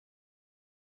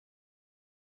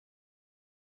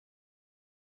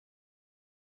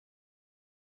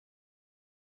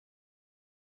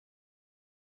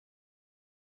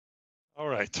All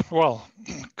right. Well,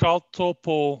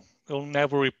 CalTopo will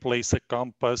never replace a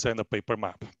compass and a paper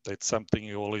map. That's something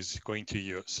you're always going to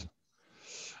use.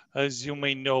 As you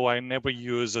may know, I never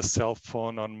use a cell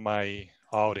phone on my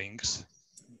outings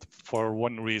for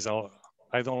one reason.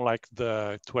 I don't like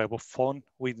to have a phone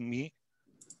with me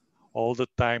all the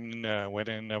time when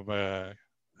I have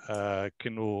a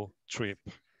canoe trip.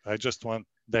 I just want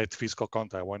that physical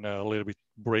contact. I want a little bit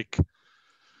break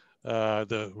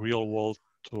the real world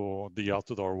to the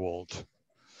outdoor world.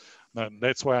 And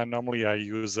that's why normally I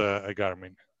use a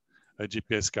Garmin, a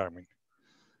GPS Garmin.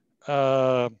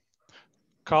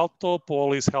 CalTopo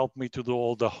always helped me to do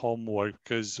all the homework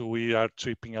because we are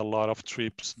tripping a lot of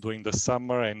trips during the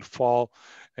summer and fall.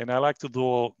 And I like to do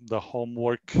all the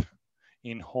homework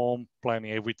in home,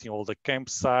 planning everything, all the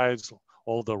campsites,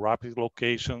 all the rapid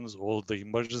locations, all the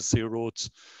emergency routes.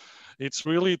 It's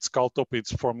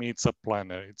CalTopo. For me, it's a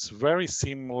planner. It's very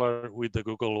similar with the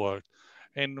Google Earth.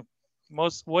 And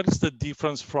what is the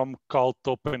difference from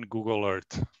CalTopo and Google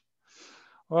Earth?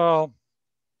 Well,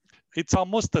 it's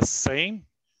almost the same,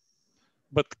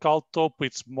 but CalTopo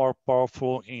it's more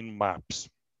powerful in maps.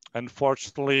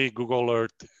 Unfortunately, Google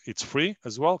Earth, it's free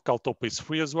as well. CalTopo is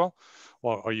free as well,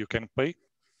 or you can pay.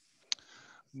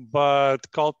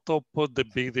 But CalTopo, the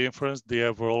big difference, they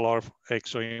have a lot of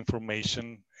extra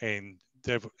information and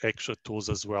they have extra tools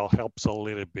as well, helps a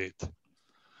little bit.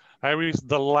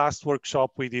 The last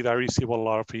workshop we did, I received a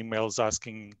lot of emails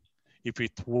asking if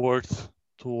it's worth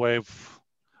to have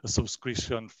a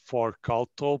subscription for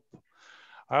CalTopo.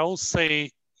 I will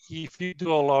say if you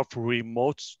do a lot of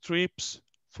remote trips,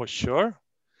 for sure.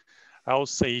 I will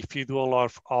say if you do a lot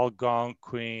of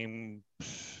Algonquin,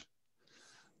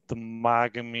 the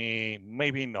Magami,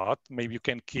 maybe not. Maybe you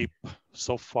can keep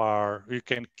so far, you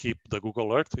can keep the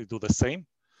Google Earth, you do the same.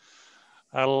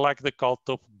 I like the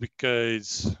CalTopo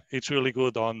because it's really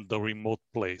good on the remote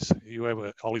place. You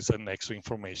have always an extra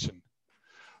information.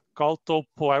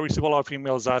 CalTopo, I receive a lot of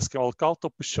emails asking, well,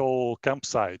 CalTopo show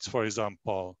campsites, for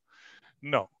example.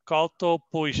 No,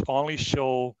 CalTopo only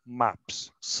show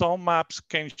maps. Some maps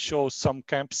can show some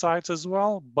campsites as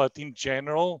well, but in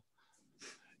general,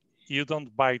 you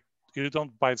don't buy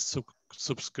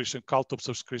subscription, CalTopo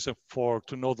subscription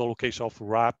to know the location of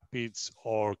rapids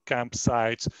or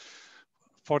campsites.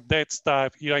 For that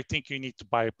stuff, I think you need to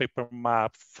buy a paper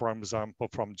map, for example,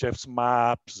 from Jeff's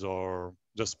Maps or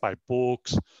just buy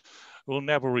books. It will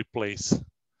never replace,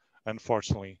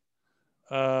 unfortunately.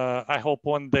 I hope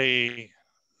one day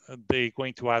they're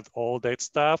going to add all that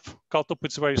stuff. CalTopo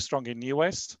is very strong in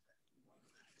US.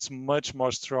 It's much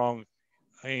more strong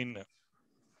in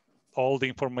all the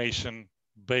information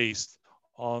based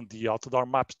on the outdoor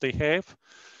maps they have.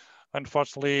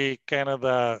 Unfortunately,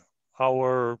 Canada,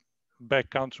 our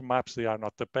backcountry maps, they are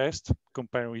not the best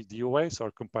comparing with the US or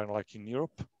comparing like in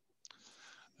Europe.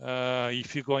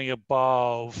 If you're going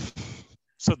above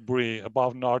Sudbury,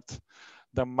 above north,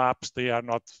 the maps, they are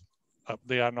not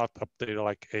updated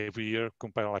like every year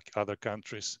compared like other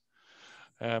countries.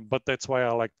 But that's why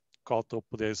I like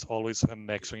CalTopo. There's always an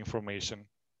extra information.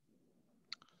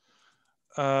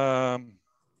 I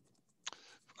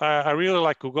really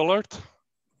like Google Earth.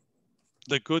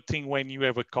 The good thing when you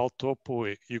have a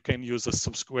CalTopo, you can use a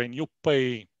subscription. When you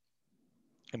pay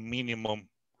a minimum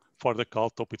for the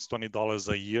CalTopo, it's $20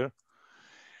 a year.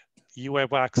 You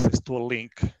have access to a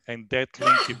link, and that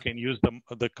link you can use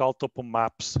the CalTopo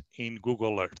maps in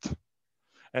Google Earth,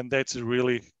 and that's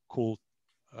really cool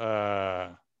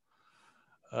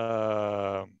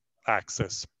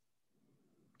access.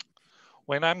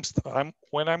 When I'm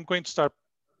going to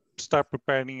start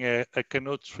preparing a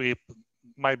canoe trip,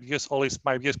 my biggest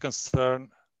concern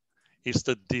is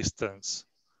the distance.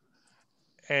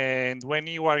 And when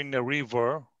you are in a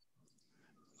river,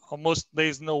 almost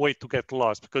there's no way to get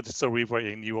lost because it's a river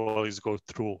and you always go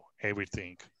through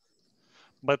everything.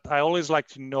 But I always like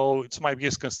to know, it's my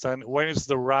biggest concern, when is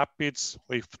the rapids,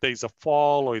 if there's a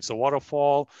fall or it's a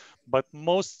waterfall. But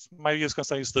my biggest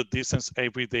concern is the distance.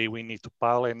 Every day we need to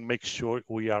paddle and make sure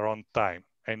we are on time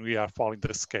and we are following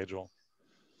the schedule.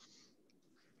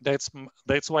 That's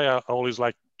why I always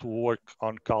like to work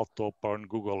on CalTopo or on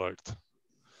Google Earth.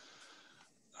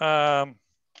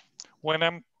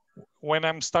 When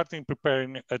I'm starting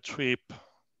preparing a trip,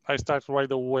 I start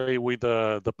right away with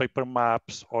the paper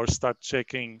maps or start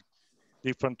checking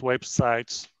different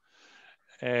websites.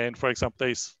 And for example,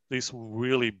 there's this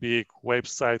really big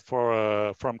website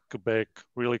from Quebec,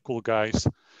 really cool guys.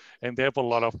 And they have a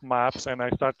lot of maps and I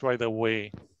start right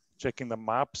away checking the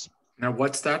maps. Now,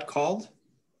 what's that called?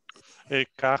 A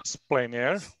Cars Plein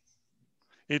Air.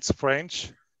 It's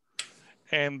French.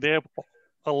 And they have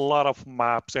a lot of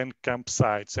maps and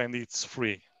campsites, and it's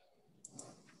free.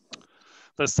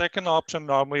 The second option,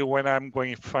 normally when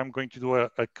if I'm going to do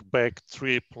a Quebec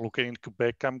trip, looking in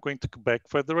Quebec, I'm going to Quebec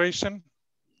Federation.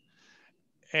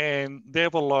 And they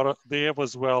have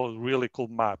as well really cool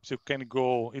maps. You can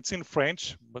go, it's in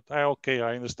French, but okay,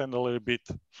 I understand a little bit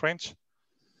French.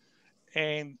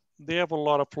 And they have a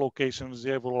lot of locations.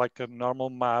 They have like a normal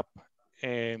map.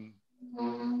 And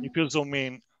if you zoom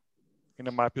in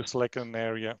a map, you select an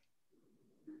area.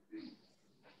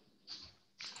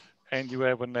 And you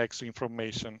have an extra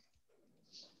information.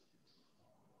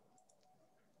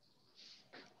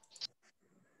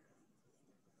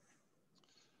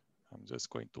 I'm just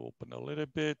going to open a little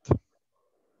bit.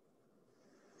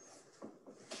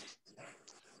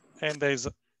 And there's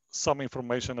some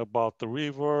information about the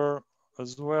river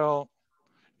as well.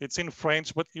 It's in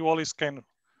French, but you always can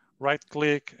right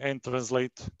click and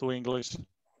translate to English,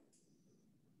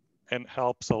 and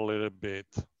helps a little bit.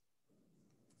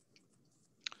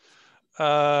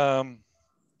 I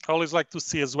always like to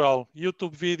see as well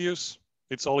YouTube videos.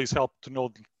 It's always helped to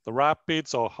know the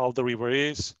rapids or how the river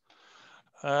is.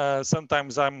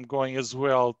 Sometimes I'm going as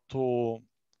well to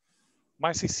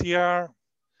my CCR,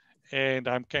 and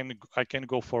I can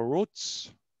go for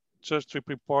routes. Church Trip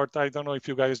Report. I don't know if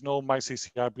you guys know, my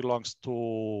CCR belongs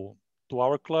to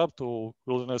our club, to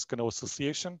Wilderness Canoe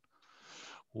Association.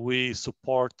 We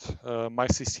support my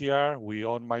CCR. We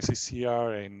own my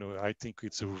CCR, and I think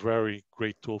it's a very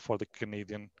great tool for the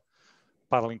Canadian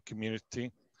paddling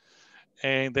community.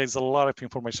 And there's a lot of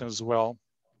information as well.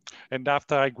 And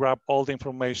after I grab all the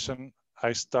information,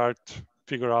 I start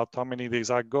figure out how many days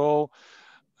I go.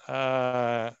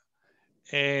 And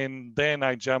then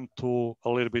I jump to a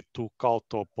little bit to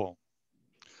CalTopo.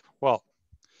 Well,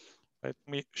 let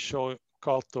me show you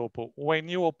CalTopo. When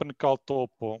you open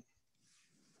CalTopo,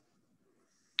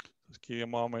 just give me a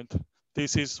moment.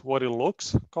 This is what it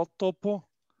looks, CalTopo.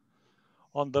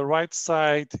 On the right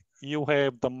side, you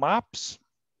have the maps.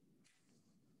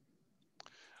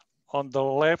 On the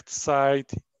left side,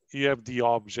 you have the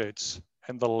objects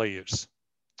and the layers.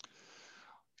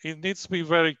 It needs to be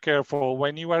very careful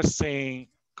when you are saying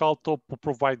CalTopo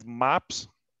provide maps.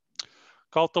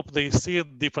 CalTopo, they see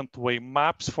it different way.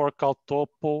 Maps for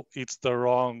CalTopo, it's the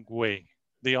wrong way.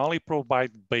 They only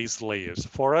provide base layers.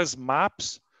 For us,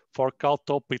 maps for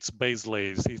CalTopo, it's base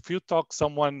layers. If you talk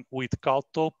someone with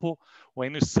CalTopo,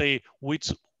 when you say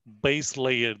which base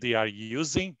layer they are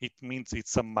using, it means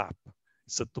it's a map.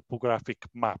 It's a topographic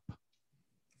map.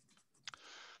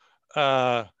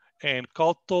 And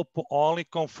CalTopo only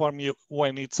confirm you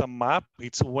when it's a map.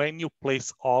 It's when you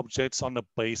place objects on a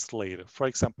base layer. For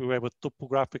example, we have a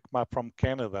topographic map from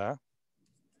Canada.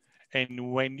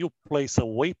 And when you place a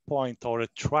waypoint or a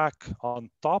track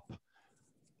on top,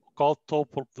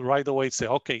 CalTopo right away say,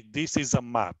 okay, this is a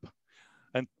map.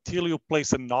 Until you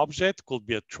place an object, could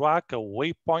be a track, a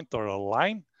waypoint, or a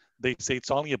line, they say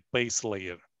it's only a base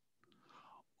layer.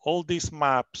 All these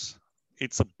maps,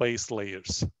 it's a base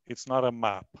layers. It's not a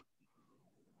map.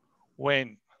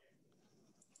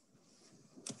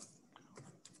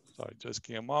 Sorry, just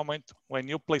give me a moment. When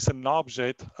you place an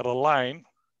object at a line,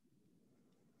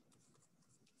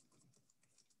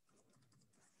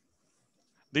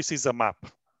 this is a map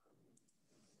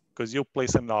because you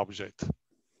place an object.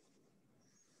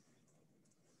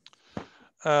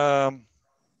 Just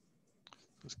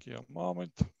give me a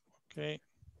moment, okay.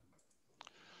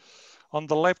 On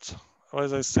the left,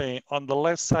 as I say, on the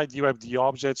left side, you have the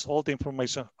objects, all the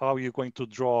information, how you're going to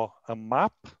draw a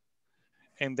map.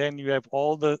 And then you have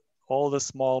all the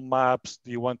small maps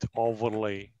you want to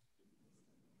overlay.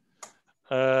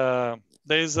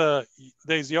 There's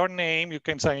your name. You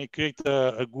can say create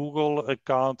a Google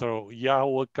account or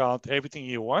Yahoo account, everything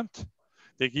you want.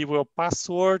 They give you a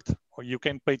password, or you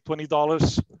can pay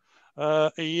 $20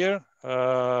 a year.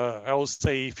 I will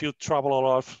say if you travel a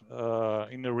lot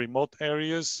in the remote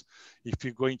areas, if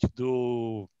you're going to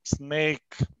do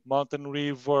Snake, Mountain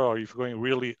River, or if you're going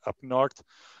really up north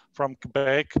from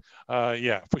Quebec,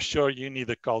 yeah, for sure you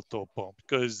need a CalTopo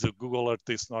because the Google Earth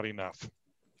is not enough.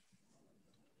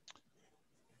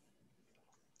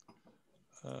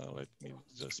 Let me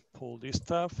just pull this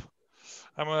stuff.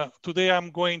 Today I'm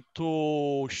going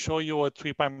to show you a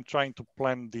trip I'm trying to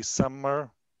plan this summer.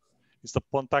 It's the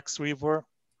Pontax River.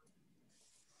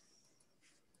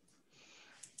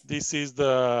 This is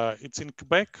it's in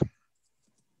Quebec.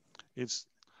 This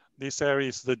area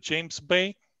is the James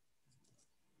Bay.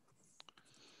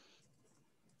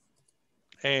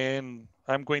 And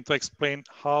I'm going to explain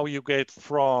how you get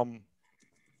from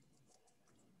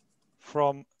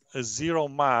a zero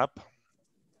map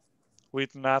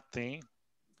with nothing,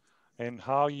 and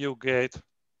how you get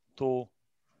to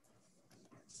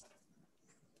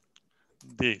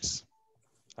this.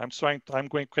 I'm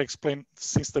going to explain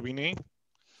since the beginning.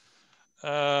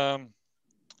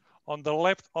 On the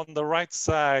left, on the right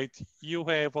side, you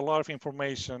have a lot of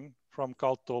information from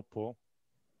CalTopo.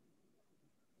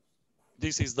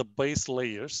 This is the base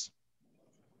layers.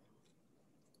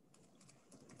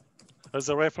 As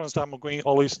a reference, I'm going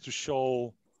always to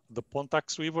show the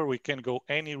Pontax River. We can go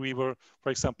any river. For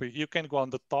example, you can go on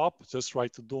the top, just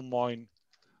write the Des Moines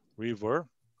River.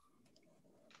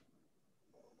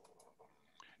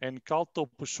 And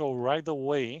CalTopo show right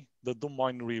away the Des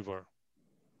Moines River.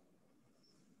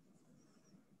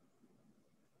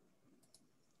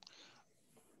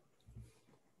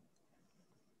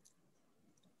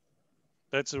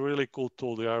 That's a really cool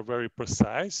tool. They are very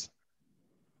precise.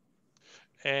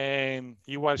 And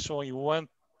you are showing one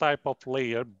type of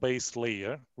layer, base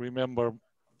layer. Remember,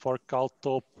 for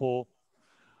CalTopo,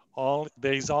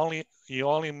 you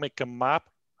only make a map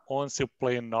once you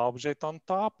play an object on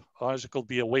top, or it could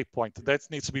be a waypoint. That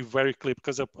needs to be very clear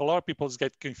because a lot of people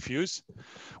get confused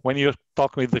when you're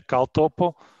talking with the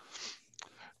CalTopo.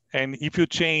 And if you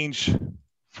change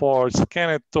for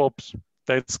scanned tops,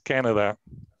 that's Canada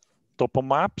topo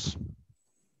maps.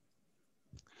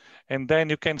 And then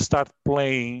you can start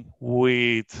playing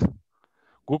with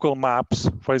Google Maps.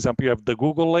 For example, you have the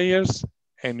Google layers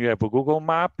and you have a Google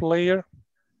Map layer.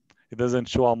 It doesn't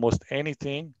show almost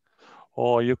anything.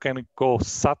 Or you can go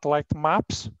satellite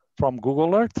maps from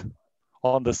Google Earth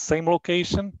on the same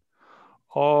location.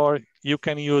 Or you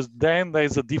can use, then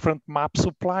there's a different map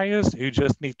suppliers. You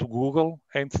just need to Google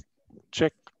and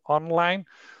check online.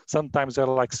 Sometimes they're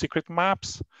like secret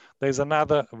maps. There's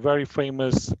another very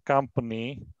famous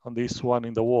company on this one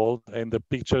in the world, and the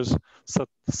pictures,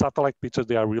 satellite pictures,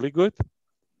 they are really good.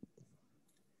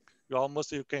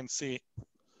 You can see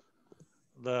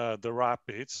the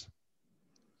rapids.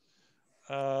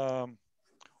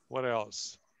 What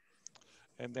else?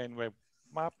 And then we have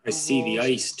map. I see the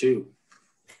ice too.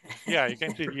 Yeah, you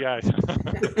can see the ice.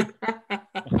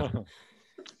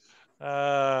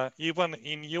 Even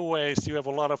in US, you have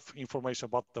a lot of information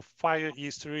about the fire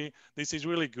history. This is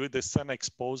really good, the sun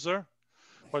exposure.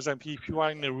 For example, if you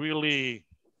are in a really,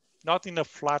 not in a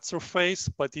flat surface,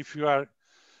 but if you are,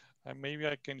 maybe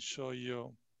I can show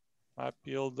you map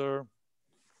builder.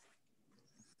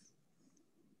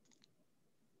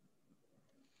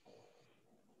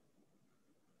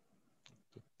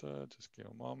 Just give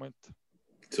a moment.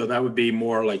 So that would be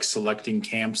more like selecting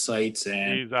campsites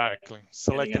and exactly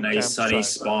selecting a nice sunny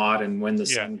spot and when the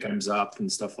sun comes up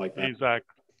and stuff like that.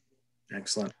 Exactly.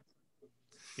 Excellent.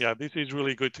 Yeah, this is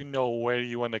really good to know where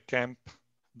you want to camp.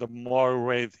 The more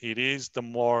red it is, the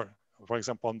more, for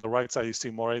example, on the right side, you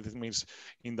see more red. It means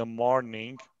in the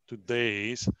morning,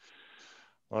 today's,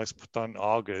 let's put on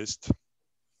August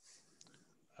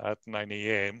at 9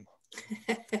 a.m.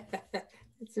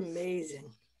 It's amazing.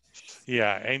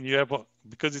 Yeah, and you have,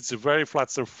 because it's a very flat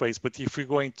surface, but if you're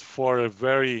going for a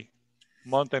very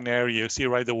mountain area, you see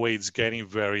right away it's getting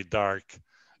very dark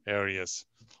areas.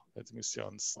 Let me see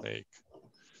on Snake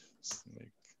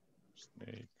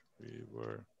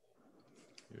River.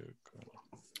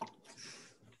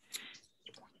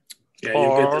 Yeah,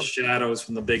 you get the shadows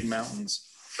from the big mountains.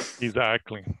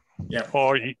 Exactly. Yeah.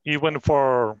 Or even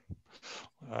for,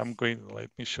 let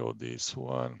me show this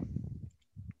one.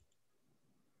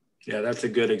 Yeah, that's a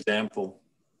good example.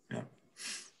 Yeah.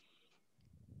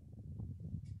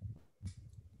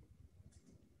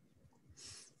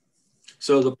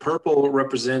 So the purple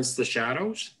represents the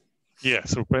shadows?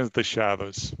 Yes, represents the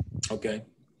shadows. Okay.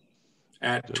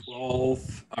 At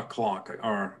 12 o'clock,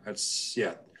 or that's,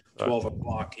 12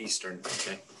 o'clock Eastern,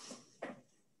 okay.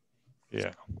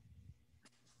 Yeah.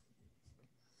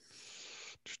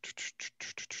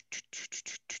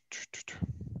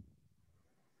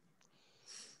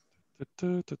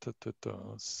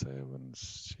 Seven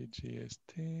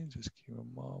CGST, just give a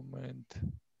moment.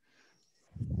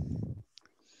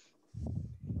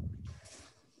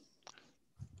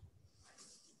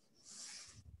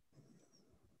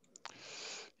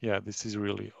 Yeah, this is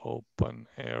really open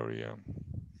area.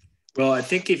 Well, I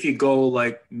think if you go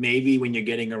like maybe when you're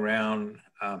getting around,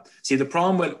 see the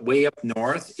problem with way up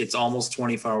north, it's almost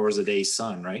 24 hours a day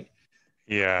sun, right?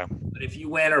 Yeah. But if you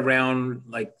went around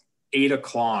like 8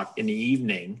 o'clock in the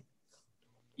evening,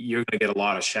 you're going to get a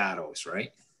lot of shadows,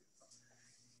 right?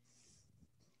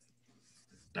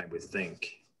 I would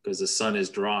think, because the sun is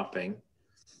dropping.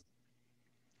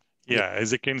 Yeah,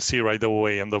 as you can see right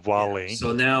away in the valley. Yeah.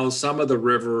 So now some of the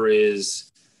river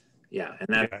is, and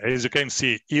that. Yeah, as you can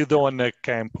see, you don't want to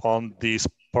camp on this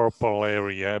purple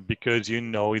area because you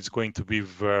know it's going to be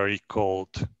very cold,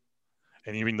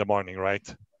 and even in the morning,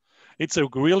 right? It's a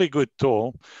really good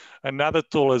tool. Another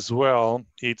tool as well,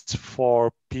 it's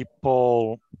for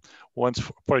people once,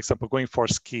 for example, going for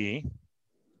ski.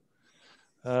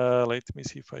 Let me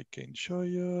see if I can show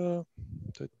you.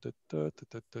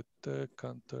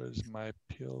 Counters map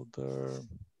builder,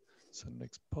 sun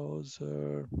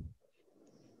exposure.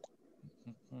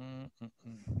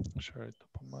 Share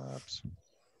topo maps.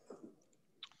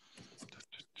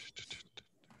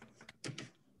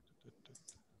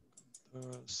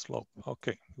 Slope.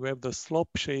 Okay, we have the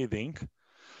slope shading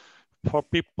for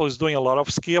people who's doing a lot of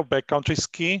ski or backcountry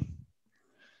ski.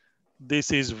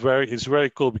 This is very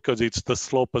cool because it's the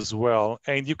slope as well,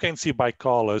 and you can see by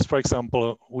colors. For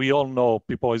example, we all know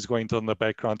people is going to on the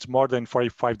background more than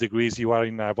 45 degrees. You are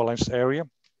in avalanche area.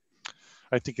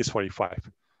 I think it's 45.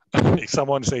 If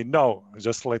someone say no,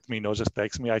 just let me know, just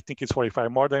text me. I think it's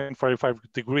 45, more than 45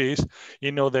 degrees,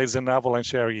 you know, there's an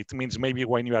avalanche area. It means maybe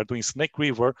when you are doing Snake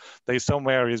River, there's some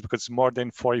areas because it's more than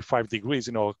 45 degrees,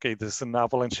 you know, okay, there's an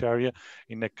avalanche area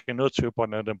in a canoe trip or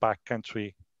in a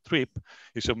backcountry trip.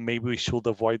 So maybe we should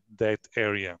avoid that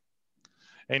area.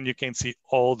 And you can see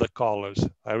all the colors.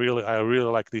 I really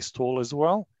like this tool as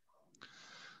well.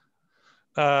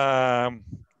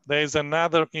 There's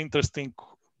another interesting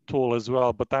tool as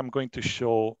well, but I'm going to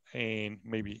show in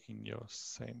maybe in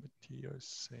Yosemite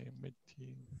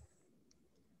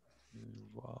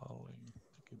Valley.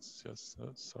 I think it's just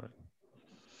sorry.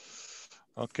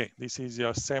 Okay, this is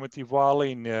Yosemite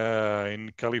Valley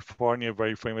in California,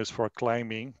 very famous for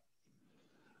climbing.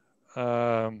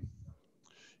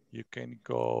 You can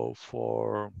go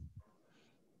for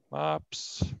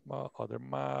maps, other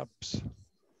maps.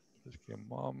 Just give a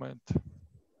moment.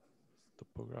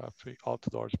 Topographic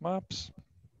outdoors maps.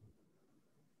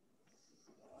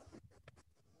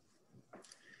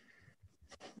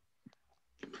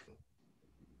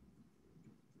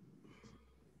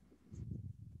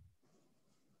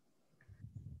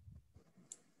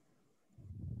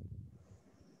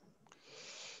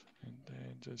 And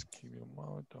then just give me a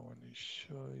moment. I want to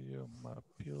show you map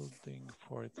building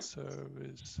for its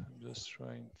service. I'm just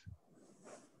trying to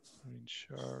green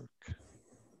shark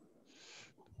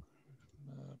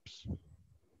maps.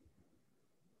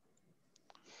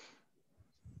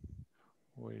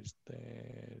 Where's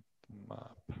that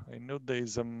map? I know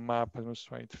there's a map. I was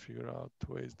trying to figure out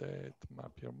where's that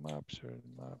map. Your map, share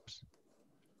maps.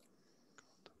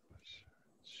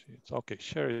 Sheets. Okay,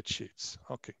 share it sheets.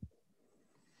 Okay.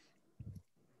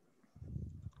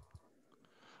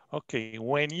 Okay,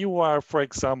 when you are, for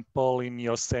example, in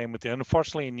Yosemite,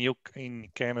 unfortunately in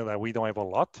Canada, we don't have a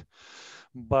lot.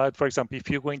 But for example, if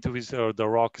you're going to visit the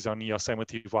Rockies on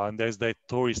Yosemite Valley, and there's the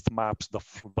tourist maps, the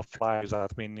flyers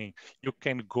that we need, you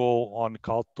can go on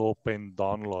CalTopo and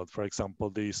download, for example,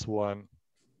 this one.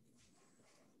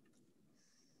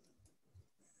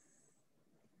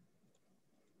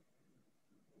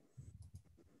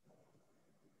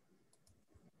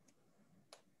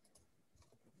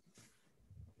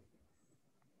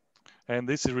 And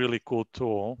this is really cool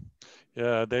tool.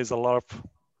 There's a lot of,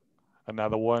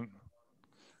 another one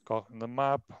called the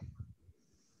map.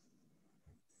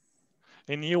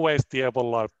 In US, they have a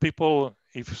lot of people.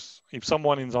 If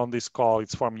someone is on this call,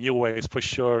 it's from US for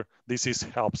sure. This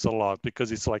helps a lot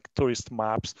because it's like tourist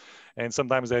maps, and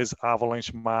sometimes there's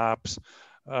avalanche maps.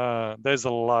 There's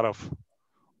a lot of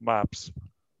maps.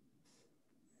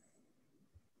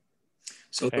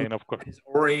 So and of course, it's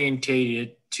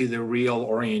orientated to the real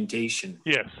orientation.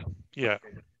 Yes, yeah.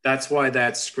 That's why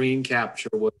that screen capture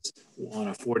was on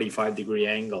a 45-degree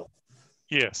angle.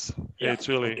 Yes, Yeah. it's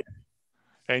really, okay.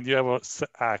 And you have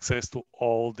access to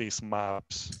all these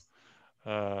maps,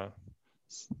 and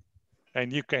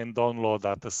you can download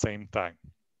at the same time.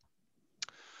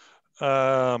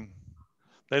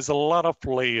 There's a lot of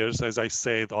layers, as I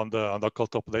said, on the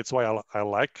CalTopo. That's why I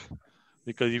like,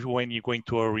 because when you're going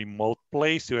to a remote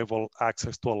place, you have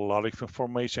access to a lot of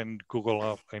information. Google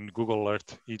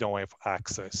Earth, you don't have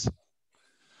access.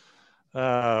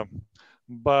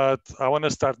 But I want to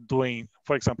start doing,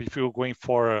 for example, if you're going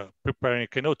for preparing a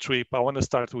canoe trip, I want to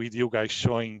start with you guys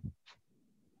showing.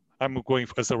 I'm going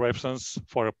as a reference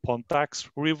for a Pontax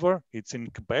River. It's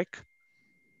in Quebec.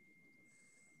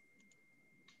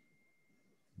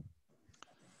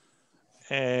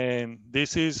 And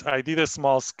this is, I did a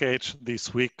small sketch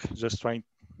this week, just trying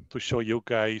to show you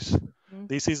guys.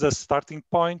 This is the starting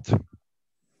point,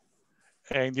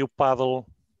 and you paddle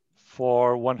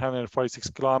for 146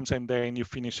 kilometers, and then you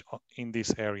finish in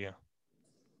this area.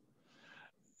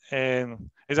 And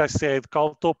as I said,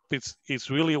 CalTopo, it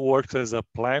really works as a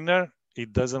planner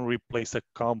it doesn't replace a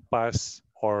compass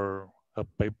or a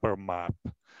paper map.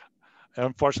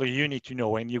 Unfortunately, you need to know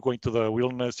when you go into the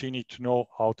wilderness, you need to know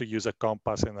how to use a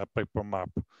compass and a paper map.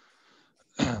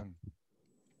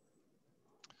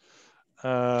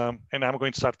 And I'm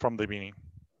going to start from the beginning.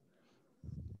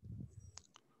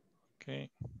 Okay.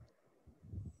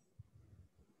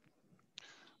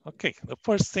 Okay, the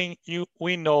first thing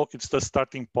we know it's the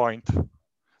starting point.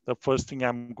 The first thing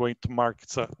I'm going to mark,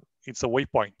 it's a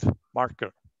waypoint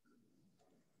marker.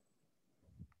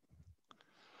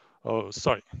 Oh,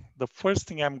 sorry. The first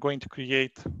thing I'm going to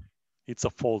create, it's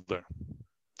a folder.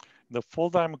 The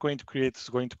folder I'm going to create is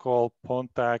going to call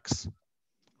Pontax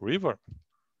River.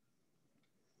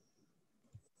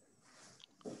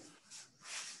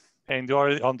 And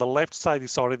already on the left side,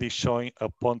 it's already showing a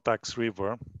Pontax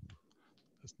River.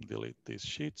 Let's delete these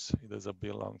sheets. It doesn't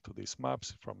belong to these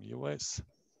maps from US.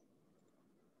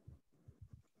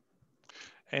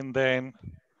 And then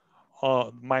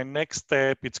my next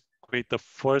step is create the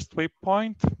first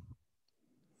waypoint.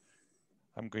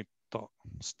 I'm going to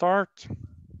start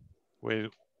where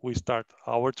we start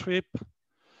our trip.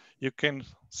 You can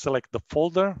select the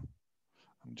folder.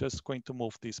 I'm just going to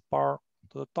move this bar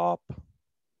to the top.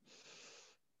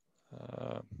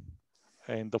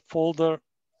 And the folder,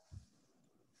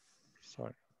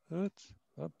 sorry, oops.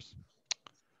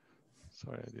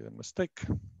 Sorry, I did a mistake.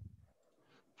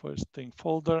 First thing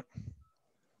folder,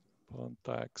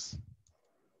 Pontax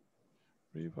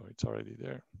River, it's already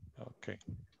there. Okay.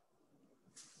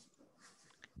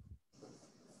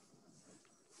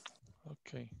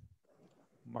 Okay,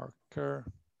 marker,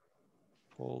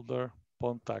 folder,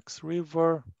 Pontax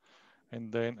River,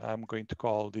 and then I'm going to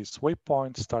call this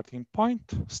waypoint starting point,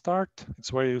 start.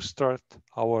 It's where you start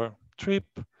our trip.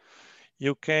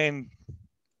 You can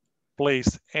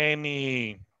place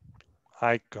any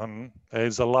icon.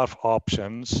 There's a lot of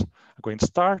options. I'm going to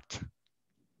start,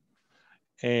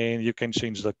 and you can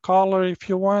change the color if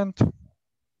you want.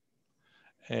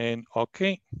 And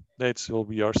okay, that will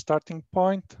be our starting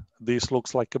point. This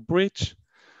looks like a bridge.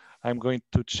 I'm going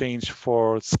to change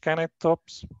for scanned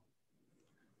tops.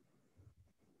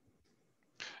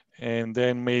 And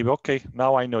then maybe, okay,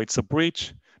 now I know it's a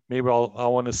bridge. Maybe I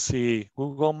want to see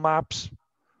Google Maps.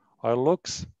 How it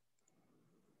looks.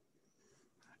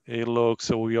 It looks,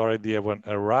 so we already have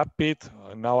a rapid.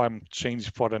 Now I'm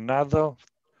changing for another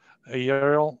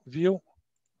aerial view.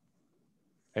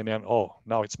 And then, oh,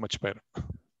 now it's much better.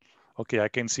 Okay, I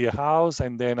can see a house,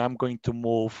 and then I'm going to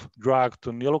move, drag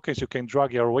to new location. You can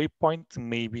drag your waypoint.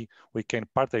 Maybe we can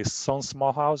park a some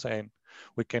small house, and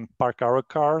we can park our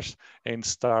cars and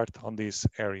start on this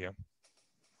area.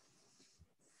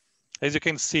 As you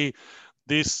can see,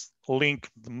 this link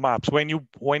maps. When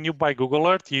you buy Google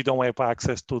Earth, you don't have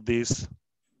access to this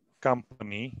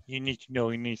company. You need to know,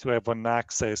 you need to have an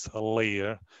access, a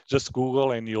layer. Just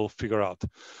Google and you'll figure out.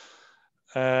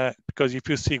 Because if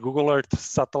you see Google Earth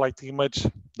satellite image,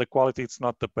 the quality is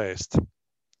not the best.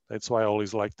 That's why I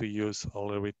always like to use a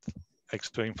little bit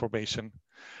extra information.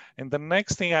 And the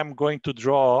next thing I'm going to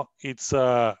draw, it's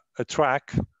a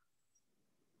track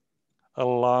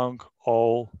along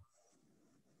all,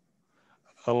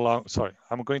 sorry,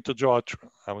 I'm going to draw,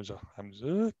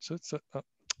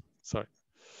 sorry.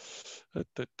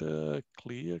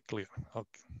 Clear,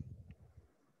 okay.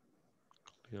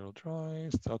 Clear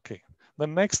drawings, okay. The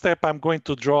next step, I'm going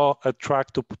to draw a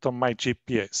track to put on my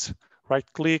GPS. Right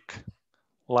click,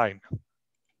 line.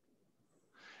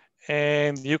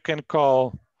 And you can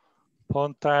call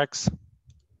Pontax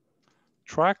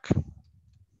track.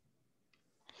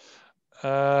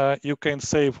 You can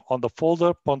save on the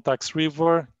folder, Pontax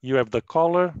River. You have the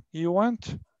color you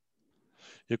want.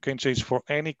 You can change for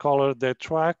any color that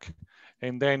track.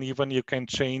 And then even you can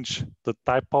change the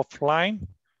type of line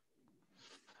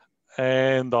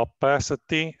and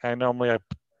opacity. I normally have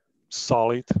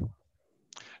solid.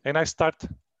 And I start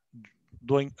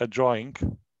doing a drawing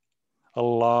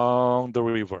along the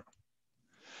river.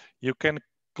 You can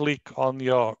click on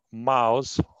your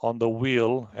mouse on the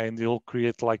wheel and you'll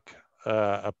create like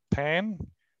a pen.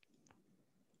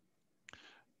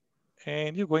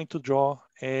 And you're going to draw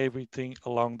everything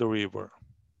along the river.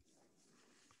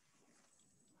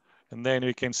 And then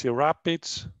we can see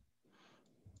rapids.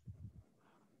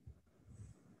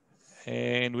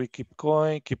 And we keep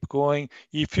going, keep going.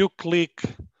 If you click,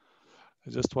 I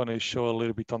just want to show a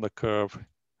little bit on the curve.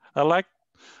 I like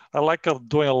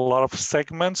doing a lot of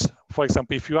segments. For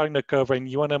example, if you are in a curve and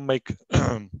you want to make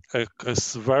a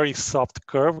very soft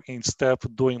curve, instead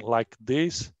of doing like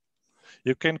this,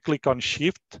 you can click on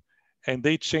Shift and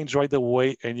they change right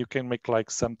away and you can make like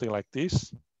something like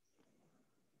this.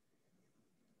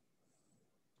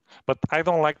 but I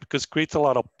don't like because it creates a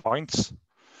lot of points,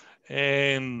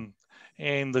 and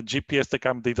the GPS,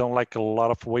 they don't like a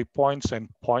lot of waypoints, and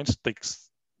points takes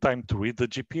time to read the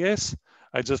GPS.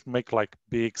 I just make like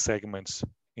big segments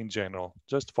in general,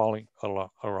 just following a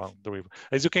lot around the river.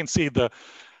 As you can see,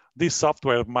 these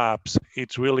software maps,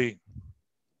 it's really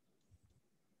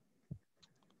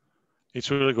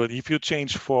good. If you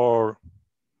change for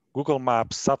Google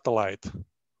Maps satellite,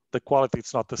 the quality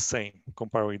is not the same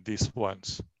compared with these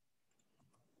ones.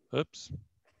 Oops.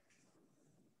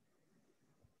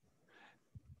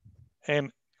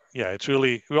 And yeah, it's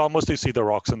really, you almost see the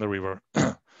rocks in the river.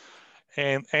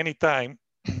 And anytime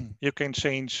you can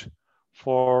change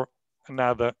for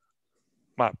another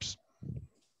maps.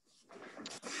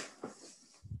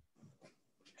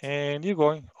 And you're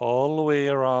going all the way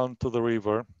around to the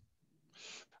river.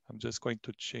 I'm just going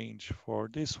to change for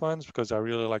these ones because I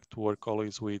really like to work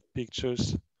always with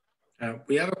pictures.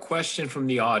 We have a question from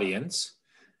the audience.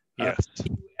 Yes. Do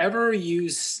you ever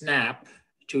use Snap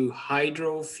to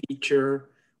hydro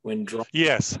feature when drawing?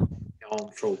 Yes.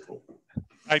 CalTopo?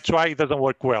 I try, it doesn't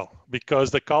work well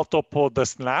because the CalTopo, the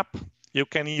snap, you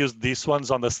can use these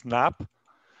ones on the snap,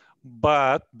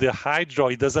 but the hydro,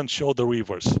 it doesn't show the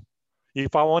rivers.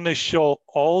 If I want to show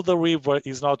all the river,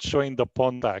 it's not showing the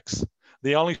Pontax.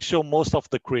 They only show most of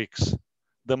the creeks.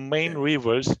 The main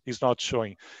rivers is not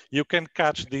showing. You can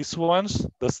catch these ones,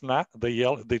 the snap, the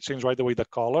yellow, they change right away the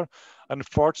color.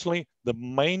 Unfortunately, the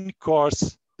main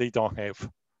course, they don't have.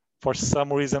 For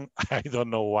some reason, I don't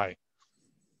know why.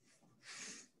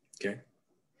 Okay.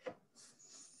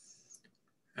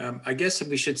 I guess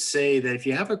we should say that if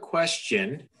you have a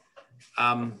question,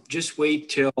 just wait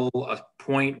till a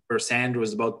point where Sandro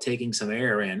is about taking some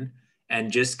air in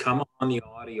and just come on the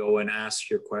audio and ask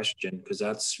your question, because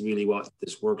that's really what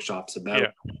this workshop's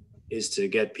about, is to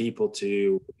get people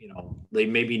to, they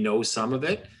maybe know some of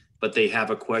it, but they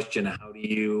have a question, how do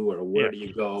you, or where do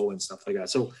you go and stuff like that.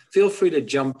 So feel free to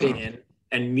jump in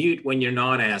and mute when you're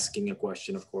not asking a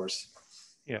question, of course.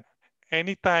 Yeah.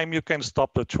 Anytime you can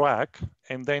stop the track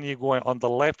and then you go on the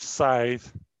left side,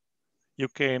 you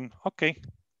can, okay,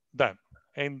 done.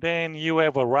 And then you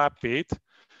have a rapid.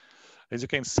 As you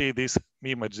can see, this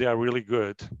image, they are really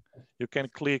good. You can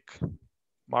click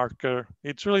marker.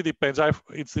 It really depends.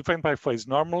 It's different by phase.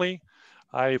 Normally,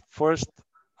 I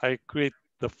create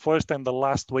the first and the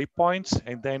last waypoints,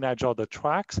 and then I draw the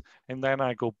tracks, and then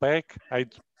I go back. I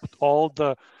put all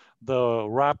the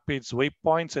rapids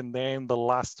waypoints, and then the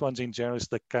last ones in general is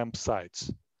the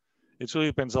campsites. It really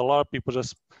depends. A lot of people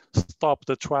just stop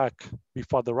the track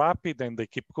before the rapid and they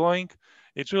keep going.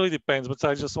 It really depends, but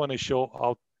I just want to show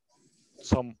out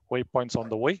some waypoints on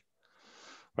the way.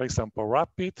 For example,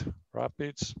 rapids,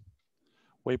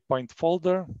 waypoint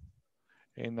folder,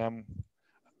 and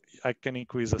I can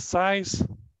increase the size,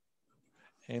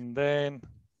 and then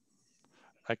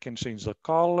I can change the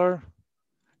color,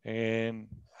 and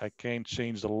I can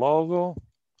change the logo.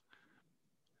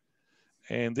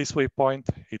 And this waypoint,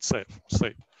 it's safe.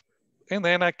 And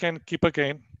then I can keep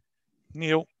again,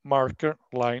 new marker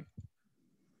line,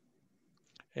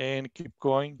 and keep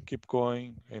going,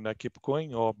 and I keep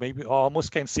going, or maybe I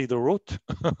almost can see the route.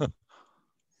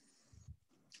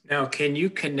 Now, can you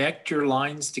connect your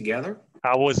lines together?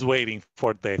 I was waiting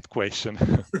for that question.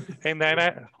 And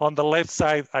then on the left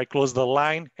side, I close the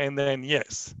line, and then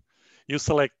yes, you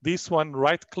select this one,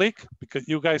 right click, because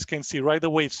you guys can see right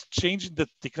away it's changing the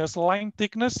thickness, line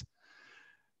thickness.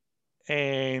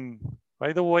 And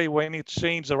right away, when it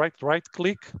changes the right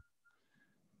click,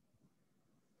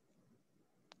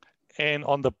 and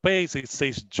on the base, it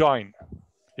says join.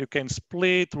 You can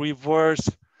split, reverse.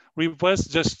 Reverse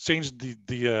just change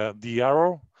the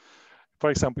arrow. For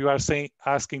example, you are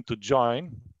asking to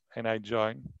join, and I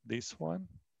join this one.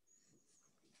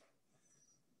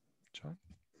 Join.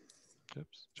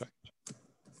 Oops, join.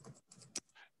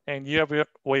 And you have your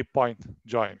waypoint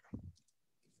join.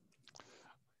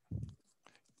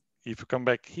 If you come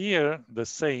back here, the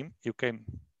same, you can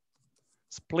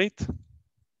split,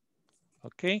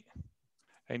 okay?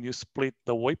 And you split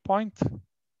the waypoint.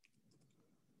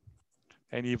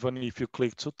 And even if you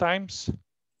click 2 times,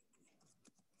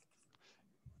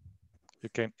 you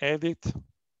can edit.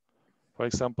 For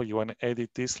example, you want to edit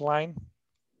this line,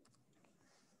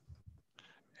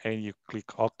 and you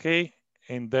click OK,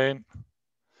 and then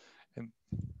I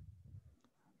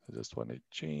just want to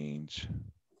change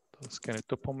those kind of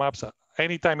topo maps.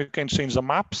 Anytime you can change the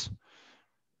maps,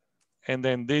 and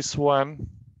then this one,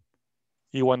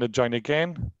 you want to join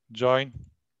again, join,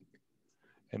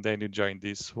 and then you join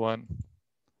this one,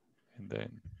 and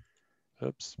then,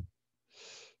 oops,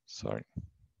 sorry.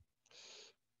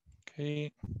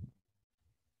 Okay.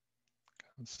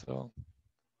 cancel,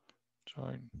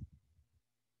 join,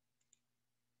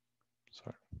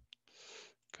 sorry,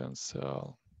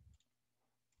 cancel,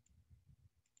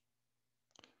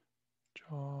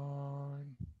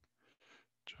 join,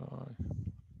 join,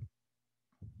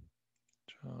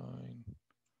 join,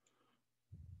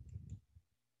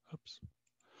 oops,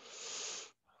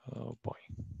 oh boy,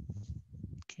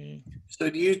 okay. So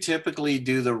do you typically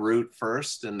do the route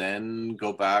first and then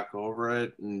go back over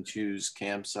it and choose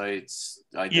campsites,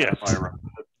 identify Yes. routes,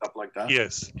 stuff like that?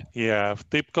 Yes, yeah,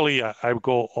 typically I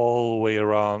go all the way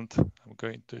around. I'm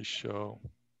going to show.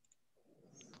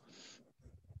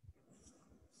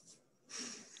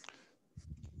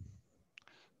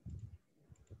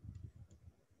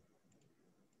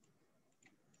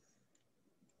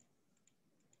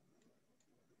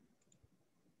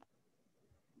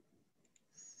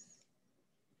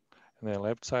 And then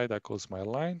left side, that goes my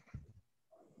line.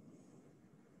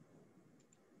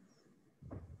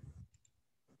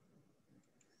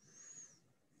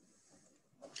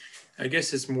 I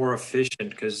guess it's more efficient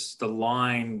because the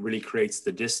line really creates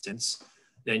the distance.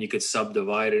 Then you could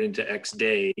subdivide it into X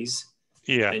days.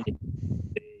 Yeah. Then you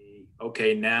say,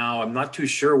 okay, now I'm not too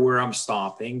sure where I'm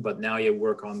stopping, but now you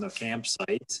work on the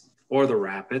campsites or the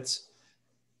rapids.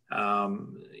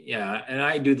 Yeah, and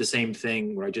I do the same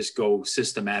thing where I just go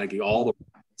systematically all the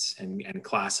rapids and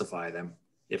classify them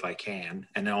if I can,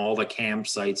 and then all the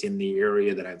campsites in the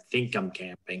area that I think I'm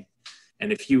camping,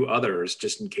 and a few others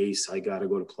just in case I got to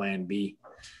go to Plan B.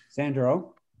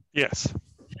 Sandro, Yes.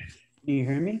 can you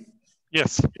hear me?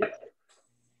 Yes.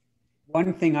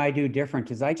 One thing I do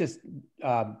different is I just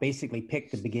basically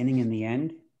pick the beginning and the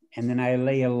end, and then I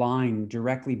lay a line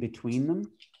directly between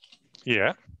them.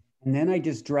 Yeah. And then I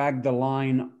just drag the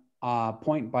line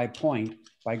point by point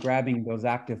by grabbing those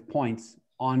active points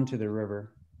onto the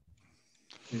river.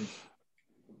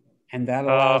 And that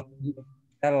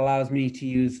allows me to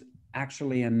use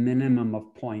actually a minimum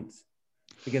of points,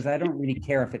 because I don't really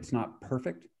care if it's not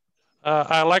perfect.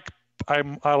 I like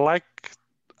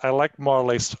more or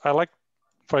less. I like,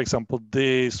 for example,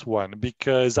 this one,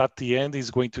 because at the end is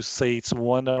going to say it's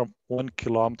 1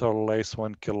 kilometer or less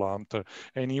 1 kilometer,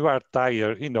 and you are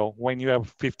tired. You know, when you have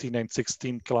 15 and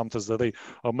 16 kilometers a day,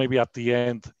 or maybe at the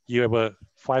end you have a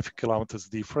 5 kilometers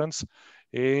difference.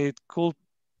 It could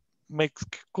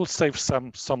save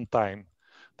some time.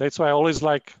 That's why I always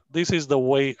like, this is the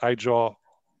way I draw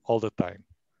all the time.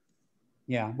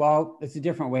 Yeah, well, it's a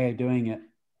different way of doing it.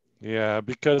 Yeah,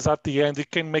 because at the end,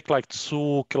 it can make like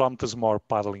 2 kilometers more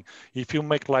paddling. If you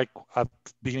make like at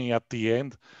beginning at the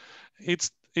end,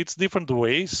 it's different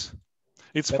ways.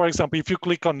 It's, for example, if you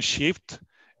click on shift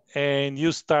and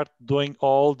you start doing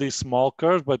all these small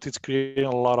curves, but it's creating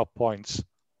a lot of points.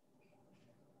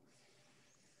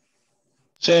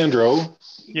 Sandro,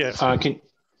 Yes.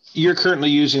 You're currently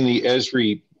using the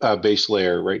Esri base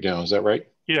layer right now, is that right?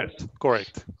 Yes,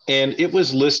 correct. And it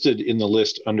was listed in the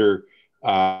list under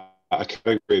a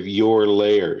category of your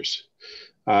layers.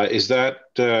 Is that,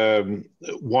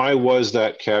 why was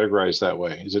that categorized that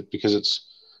way? Is it because it's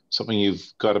something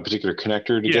you've got a particular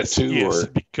connector to get to? Yes, or?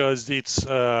 because it's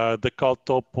the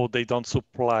CalTopo, they don't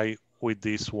supply with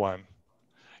this one.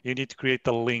 You need to create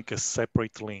a link, a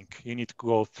separate link. You need to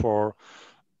go for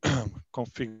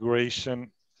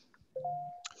configuration.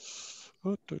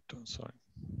 Oh, sorry.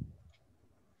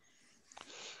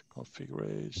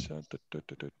 Configuration.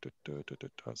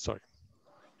 Sorry.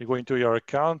 You go into your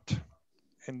account,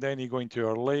 and then you go into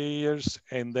your layers,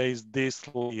 and there's this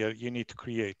layer you need to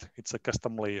create. It's a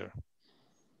custom layer.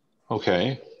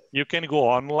 Okay. You can go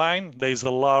online. There's a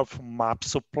lot of map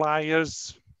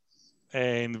suppliers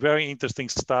and very interesting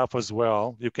stuff as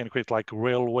well. You can create like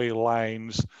railway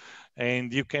lines,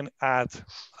 and you can add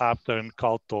after in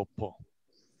CalTopo.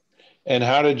 And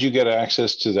how did you get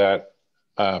access to that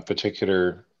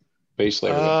particular base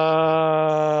layer?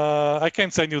 I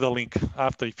can send you the link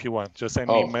after if you want. Just send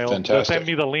me email. Fantastic. Just send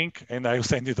me the link, and I'll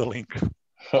send you the link.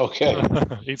 Okay.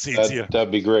 It's easier.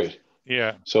 That'd be great.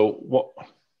 Yeah. So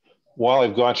while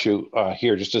I've got you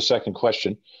here, just a second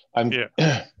question. I'm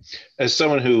as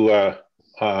someone who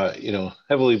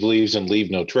heavily believes in leave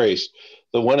no trace.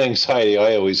 The one anxiety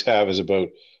I always have is about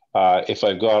if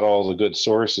I've got all the good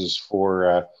sources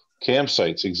for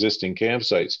campsites, existing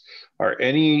campsites. Are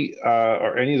any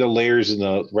of the layers in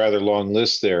the rather long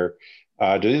list there?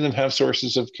 Do any of them have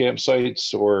sources of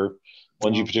campsites or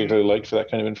ones you particularly like for that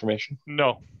kind of information?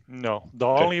 No. The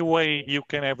only way you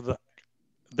can have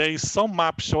there is some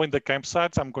map showing the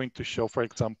campsites. I'm going to show, for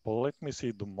example, let me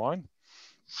see the one.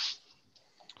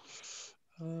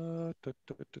 I'm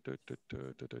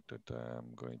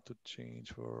going to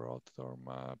change for outdoor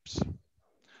maps.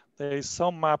 There is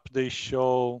some map, they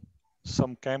show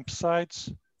some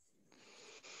campsites.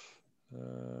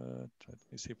 Let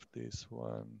me see if this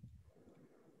one.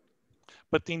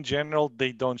 But in general,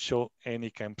 they don't show any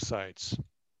campsites.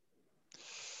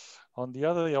 On the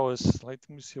other, let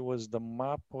me see, was the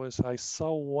map was, I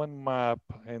saw one map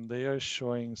and they are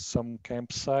showing some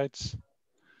campsites.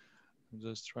 I'm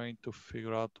just trying to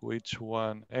figure out which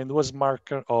one. And was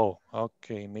marker, oh,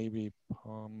 okay, maybe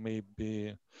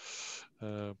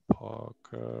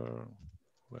Parker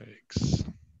Lakes.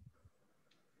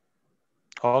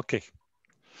 Okay.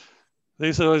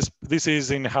 This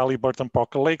is in Halliburton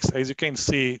Parker Lakes. As you can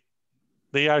see,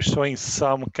 they are showing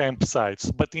some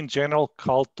campsites, but in general,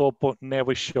 CalTopo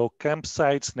never show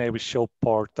campsites, never show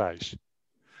portage.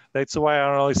 That's why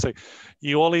I always say,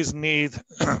 you always need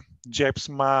JEPS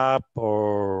map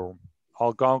or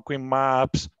Algonquin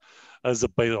maps as a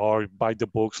or by the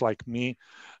books like me,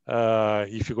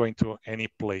 if you're going to any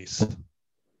place.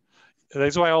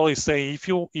 That's why I always say, if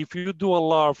you do a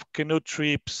lot of canoe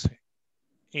trips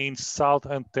in South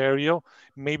Ontario,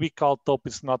 maybe CalTopo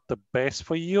is not the best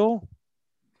for you,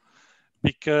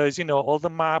 because all the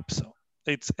maps,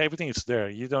 everything is there.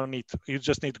 You don't need you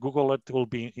just need Google. It will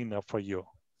be enough for you.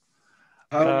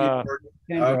 Sandro,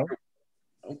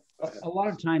 a lot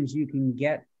of times you can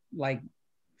get like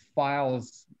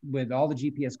files with all the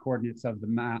GPS coordinates of the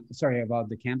map, about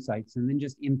the campsites, and then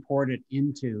just import it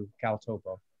into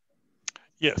CalTopo.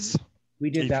 Yes. We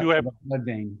did that for the flood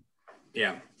vein.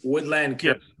 Yeah. Woodland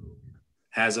Care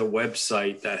has a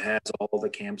website that has all the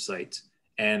campsites.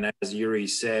 And as Yuri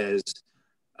says,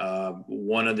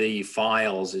 one of the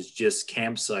files is just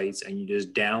campsites, and you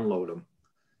just download them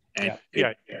and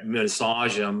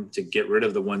massage them to get rid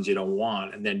of the ones you don't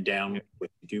want, and then download what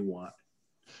you do want.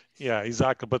 Yeah,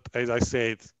 exactly. But as I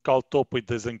said, CalTopo, it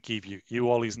doesn't give you. You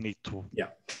always need to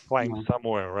find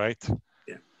somewhere, right?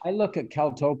 Yeah. I look at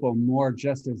CalTopo more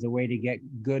just as a way to get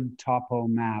good topo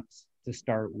maps to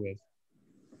start with.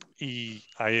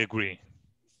 I agree.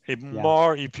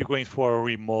 More if you're going for a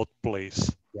remote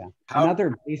place. Yeah.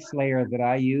 Another base layer that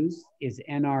I use is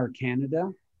NR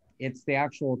Canada. It's the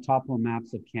actual topo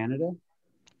maps of Canada.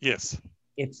 Yes.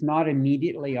 It's not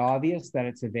immediately obvious that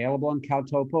it's available on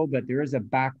CalTopo, but there is a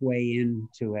back way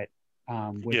into it,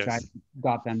 which I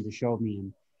got them to show me.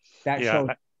 And that shows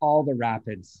all the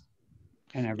rapids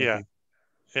and everything.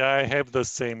 Yeah, I have the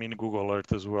same in Google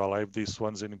Earth as well. I have these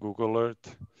ones in Google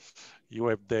Earth. You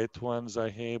have that ones I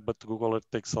have, but Google Earth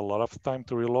takes a lot of time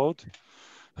to reload.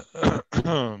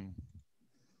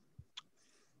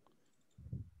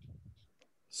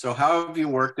 So how have you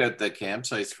worked at the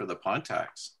campsites for the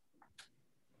Pontax?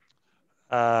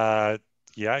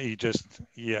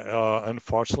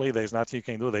 Unfortunately, there's nothing you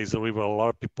can do. There's a lot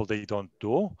of people they don't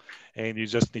do, and you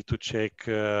just need to check,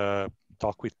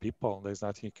 talk with people. There's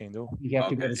nothing you can do. You have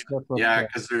to go to circle. Yeah,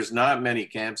 because there's not many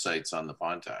campsites on the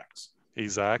Pontax.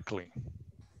 Exactly.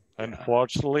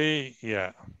 Unfortunately,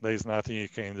 there's nothing you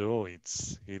can do.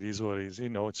 It is what it is.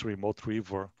 It's remote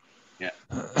river. Yeah.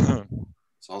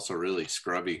 It's also really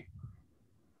scrubby.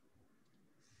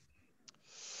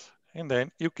 And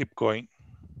then you keep going.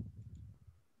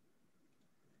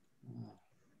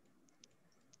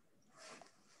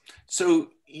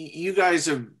 So you guys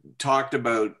have talked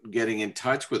about getting in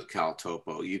touch with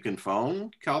CalTopo. You can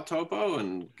phone CalTopo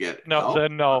and get help?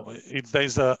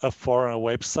 There's a foreign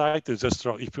website. It's just,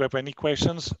 if you have any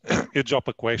questions, you drop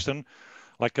a question,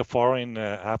 like a foreign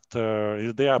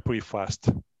after, they are pretty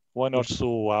fast. 1 or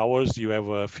 2 hours, you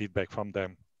have feedback from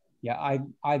them. Yeah,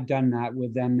 I've done that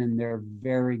with them, and they're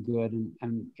very good.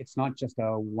 And it's not just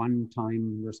a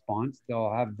one-time response.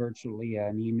 They'll have virtually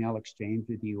an email exchange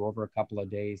with you over a couple of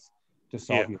days to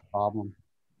solve your problem.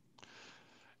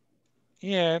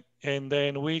 Yeah, and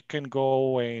then we can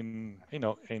go and,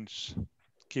 and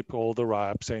keep all the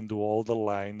wraps and do all the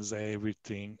lines,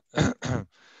 everything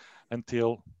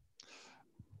until,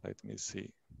 let me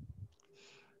see.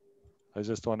 I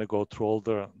just want to go through all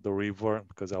the river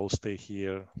because I will stay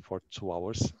here for 2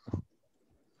 hours.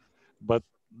 But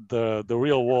the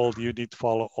real world, you need to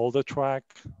follow all the track.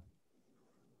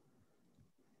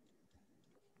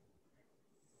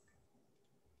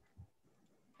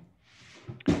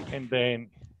 And then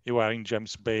you are in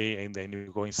James Bay, and then you're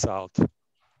going south.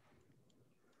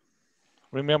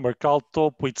 Remember,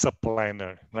 CalTopo, it's a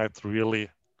planner, not really.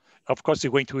 Of course,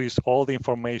 you're going to use all the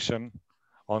information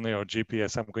on your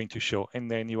GPS I'm going to show, and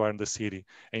then you are in the city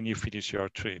and you finish your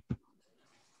trip.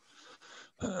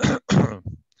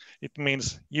 It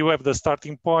means you have the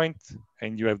starting point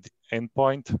and you have the end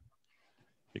point.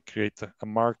 You create a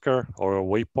marker or a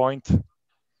waypoint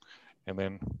and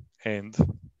then end.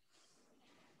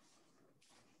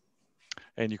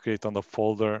 and you create on the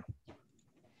folder.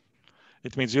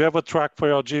 It means you have a track for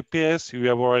your GPS, you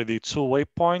have already 2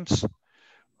 waypoints,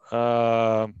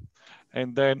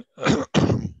 and then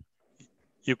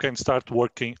you can start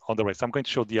working on the rest. I'm going to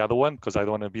show the other one because I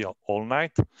don't want to be all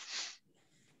night.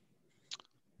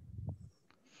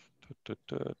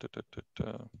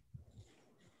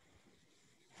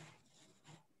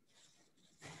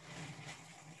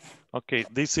 Okay,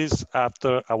 this is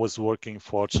after I was working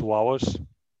for 2 hours.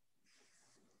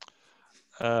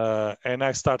 And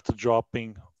I started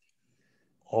dropping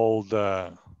all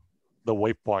the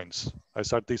waypoints. I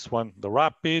start this one, the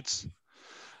rapids.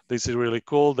 This is really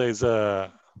cool. There's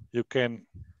a, they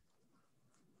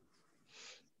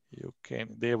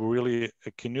have really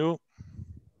a canoe.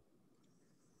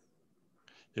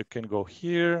 You can go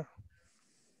here.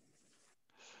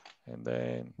 And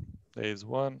then there's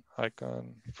one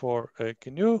icon for a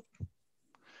canoe.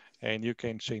 And you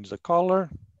can change the color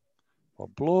for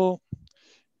blue.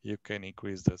 You can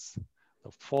increase the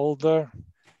folder,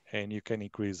 and you can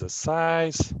increase the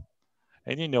size.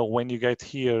 And you know, when you get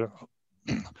here,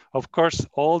 of course,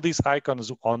 all these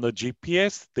icons on the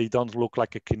GPS, they don't look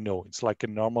like a canoe. It's like a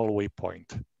normal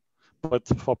waypoint. But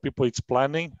for people it's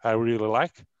planning, I really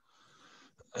like.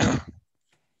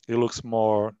 It looks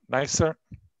more nicer.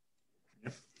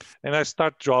 And I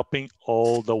start dropping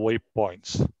all the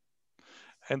waypoints.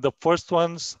 And the first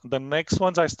ones, the next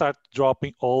ones, I start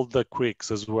dropping all the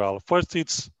creeks as well. First,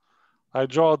 I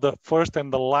draw the first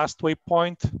and the last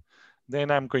waypoint.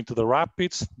 Then I'm going to the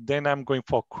rapids. Then I'm going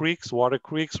for creeks, water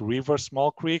creeks, rivers,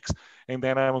 small creeks. And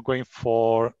then I'm going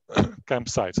for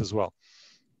campsites as well.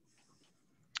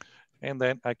 And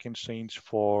then I can change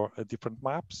for different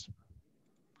maps.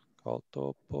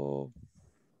 CalTopo.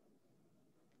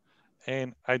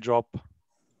 And I drop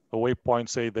a waypoint,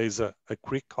 say there's a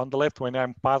creek on the left. When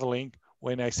I'm paddling,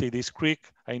 when I see this creek,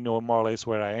 I know more or less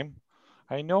where I am.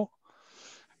 I know.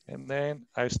 And then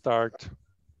I start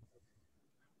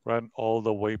run all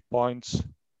the waypoints.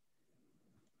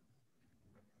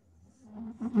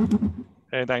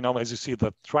 And I know, as you see,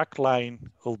 the track line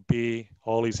will be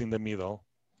always in the middle.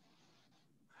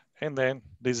 And then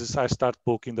I start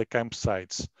booking the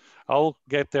campsites. I'll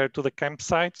get there to the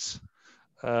campsites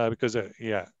because,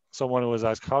 yeah, someone was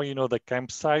asked, how you know the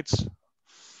campsites?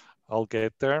 I'll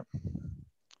get there.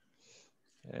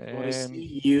 And I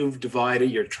see you've divided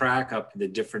your track up into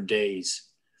different days.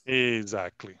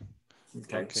 Exactly.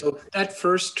 Okay. So that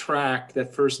first track,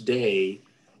 that first day,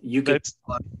 you get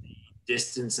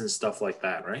distance and stuff like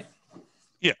that, right?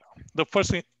 Yeah. The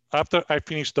first thing, after I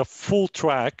finish the full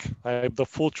track, I have the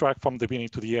full track from the beginning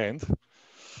to the end.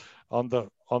 On the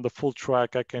full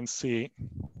track, I can see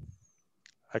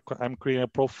I'm creating a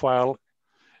profile,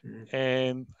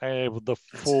 and I have the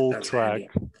full track.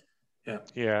 Handy. Yeah.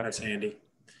 Yeah. That's handy.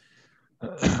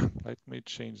 Let me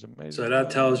change the measurement. So that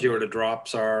tells you where the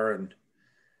drops are,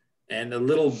 and the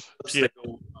little blips that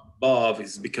go above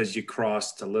is because you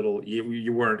crossed a little.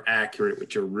 You weren't accurate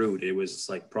with your route. It was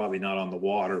like probably not on the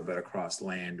water, but across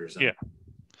land or something.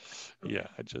 Yeah. Yeah.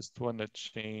 I just want to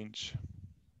change.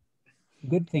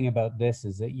 Good thing about this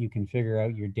is that you can figure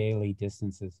out your daily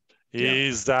distances.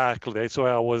 Exactly. That's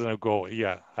where I was going to go.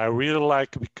 Yeah. I really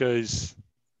like because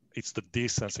it's the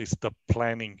distance, it's the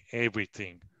planning,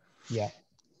 everything. Yeah.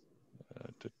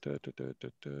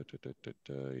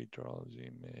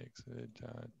 Hydrology mix.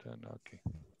 Okay.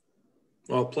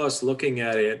 Well, plus looking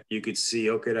at it, you could see,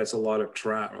 okay, that's a lot of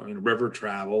river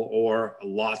travel or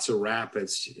lots of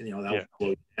rapids. You know, that'll slow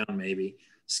you down maybe.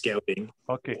 Scouting.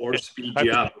 Okay. Or speed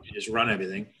you up. You just run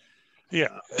everything.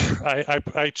 Yeah,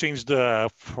 I changed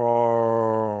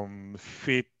from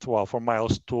feet, well, from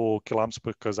miles to kilometers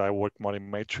because I work more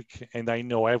in metric, and I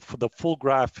know I have the full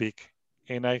graphic,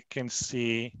 and I can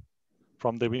see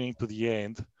from the beginning to the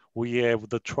end. We have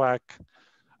the track.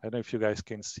 I don't know if you guys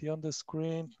can see on the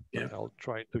screen. Yeah. I'll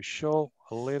try to show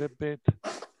a little bit.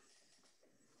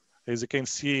 As you can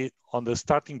see on the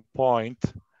starting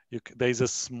point, there's a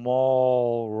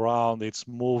small round. It's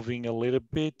moving a little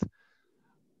bit.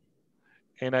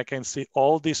 And I can see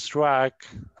all this track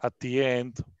at the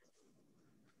end.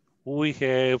 We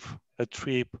have a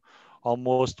trip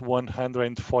almost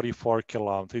 144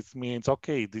 kilometers. It means,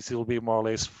 okay, this will be more or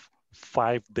less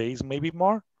 5 days, maybe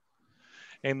more.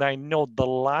 And I know the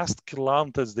last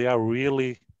kilometers, they are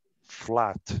really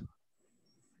flat.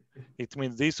 It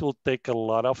means this will take a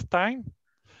lot of time.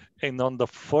 And on the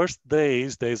first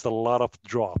days, there's a lot of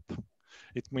drop.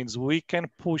 It means we can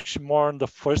push more on the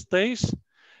first days.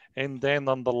 And then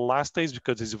on the last days,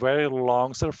 because it's very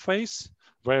long surface,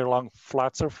 very long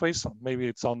flat surface, maybe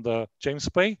it's on the James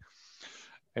Bay,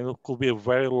 and it could be a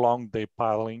very long day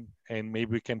paddling, and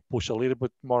maybe we can push a little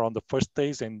bit more on the first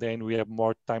days, and then we have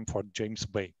more time for James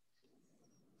Bay.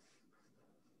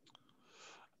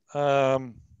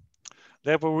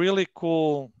 They have a really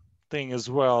cool thing as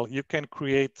well. You can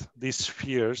create these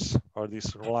spheres or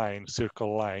these lines,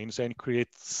 circle lines, and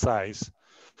create size.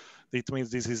 It means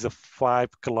this is a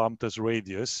 5 kilometers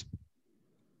radius.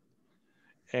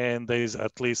 And there is,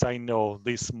 at least I know,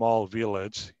 this small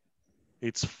village,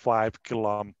 it's 5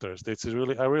 kilometers. That's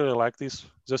really, I really like this,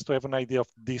 just to have an idea of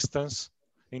distance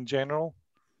in general.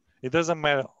 It doesn't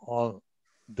matter on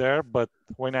there, but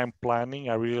when I'm planning,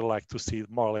 I really like to see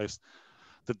more or less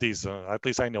the distance. At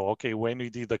least I know, okay, when we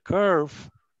did the curve,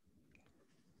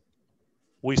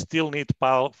 we still need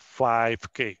about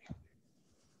 5K.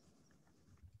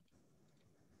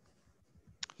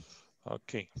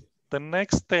 Okay, the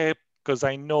next step, because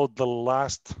I know the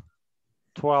last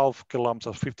 12 kilometers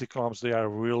or 50 kilometers, they are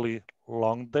really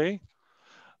long day.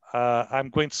 I'm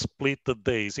going to split the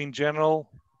days. In general,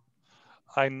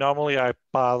 I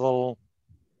paddle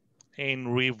in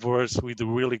rivers with a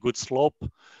really good slope,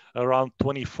 around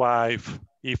 25.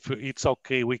 If it's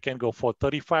okay, we can go for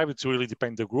 35. It's really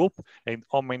depends the group and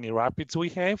how many rapids we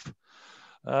have,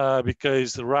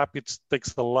 because the rapids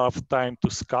takes a lot of time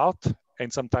to scout,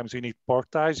 and sometimes you need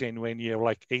portage, and when you have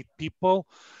like 8 people,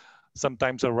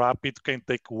 sometimes a rapid can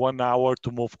take 1 hour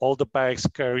to move all the bags,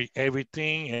 carry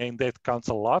everything, and that counts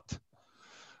a lot.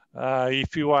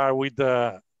 If you are with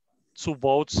the 2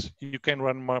 boats, you can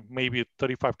run maybe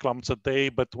 35 kilometers a day,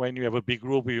 but when you have a big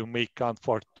group, you may count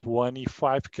for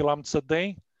 25 kilometers a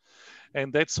day.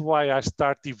 And that's why I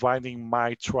start dividing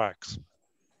my tracks.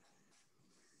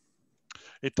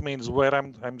 It means where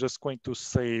I'm just going to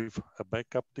save a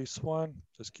backup this one.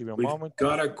 Just give me a moment. We've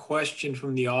got a question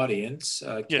from the audience.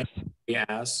 Yes. He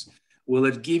asks, will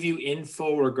it give you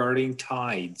info regarding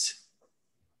tides?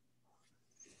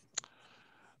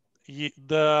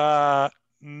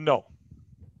 No,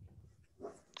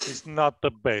 it's not the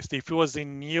best. If it was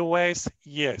in US,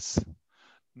 yes.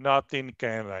 Not in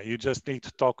Canada. You just need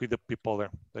to talk with the people there.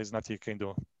 There's nothing you can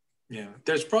do. Yeah,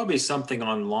 there's probably something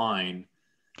online.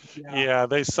 Yeah,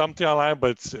 there's something online,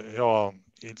 but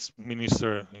it's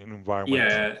Minister Environment.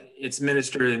 Yeah, it's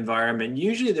Minister of Environment.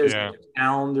 Usually there's a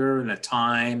calendar and a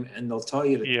time, and they'll tell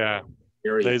you.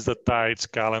 There's the tides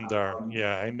calendar.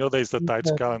 Yeah, I know there's the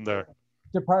tides calendar.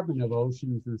 Department of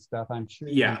Oceans and stuff, I'm sure.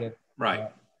 Yeah, right.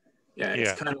 Yeah,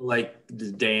 it's kind of like the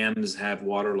dams have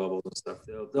water levels and stuff.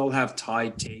 They'll have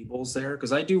tide tables there,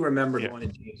 because I do remember going to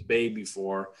James Bay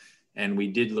before, and we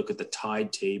did look at the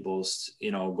tide tables,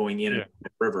 you know, going in the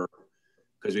river,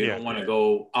 because we don't want to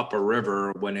go up a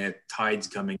river when tide's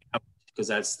coming up, because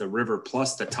that's the river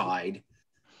plus the tide.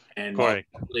 And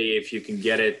if you can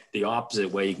get it the opposite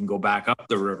way, you can go back up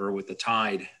the river with the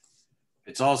tide.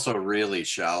 It's also really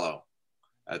shallow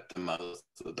at the mouth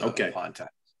of the Pontax.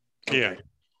 Okay.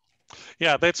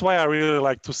 Yeah, that's why I really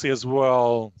like to see as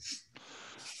well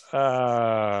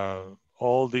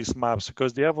all these maps,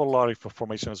 because they have a lot of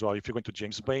information as well. If you're going to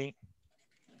James Bay,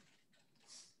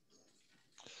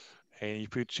 and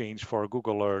if you change for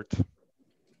Google Earth.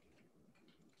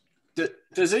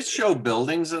 Does it show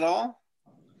buildings at all?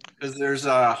 Because there's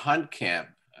a hunt camp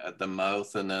at the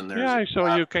mouth, and then there's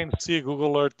so you can see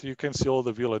Google Earth. You can see all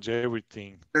the village,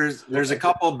 everything. There's a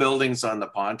couple buildings on the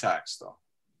Pontax though.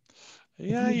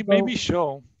 Yeah, you maybe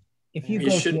show. If you go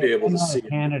should be able to see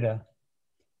Canada,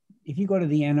 if you go to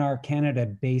the NR Canada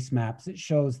base maps, it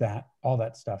shows that all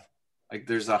that stuff. Like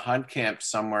there's a hunt camp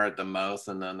somewhere at the mouth,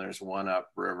 and then there's one up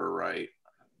river right.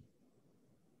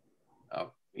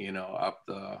 Up, you know,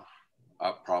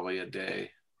 up probably a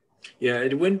day. Yeah,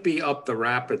 it wouldn't be up the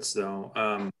rapids though,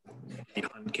 the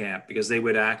hunt camp, because they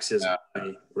would access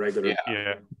by regular.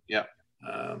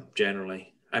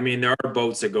 Generally. I mean, there are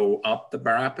boats that go up the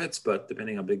rapids, but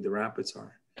depending how big the rapids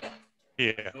are.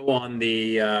 Yeah. So on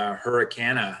the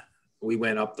Hurricana, we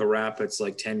went up the rapids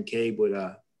like 10K with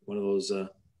one of those,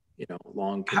 you know,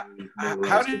 long.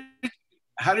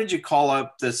 How did you call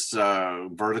up this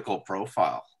vertical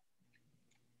profile?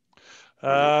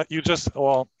 You just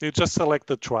select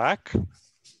the track.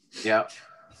 Yeah.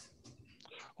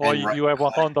 Or you have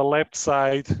on the left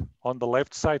side.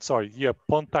 Sorry, you have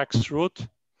Pontax route.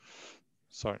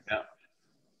 Sorry. Yeah.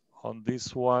 On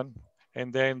this one,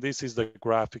 and then this is the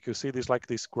graphic. You see this like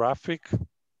this graphic.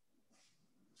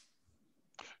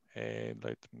 And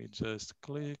let me just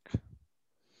click.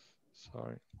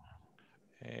 Sorry.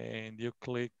 And you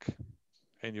click,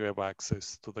 and you have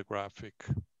access to the graphic.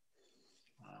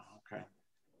 Okay.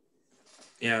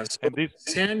 Yeah. So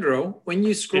Sandro, when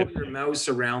you scroll your mouse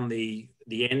around the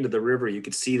end of the river, you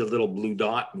could see the little blue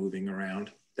dot moving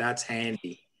around. That's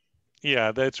handy.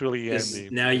 Yeah, that's really handy.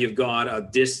 Now you've got a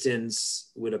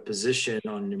distance with a position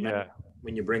on your map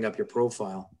when you bring up your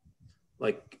profile.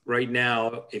 Like right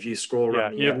now, if you scroll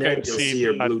around the internet, you'll see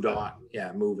your blue dot,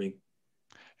 moving.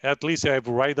 At least I have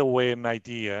right away an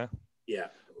idea. Yeah,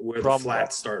 where the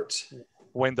flat starts.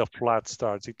 When the flat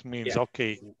starts, it means,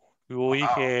 okay, we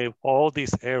have all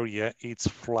this area, it's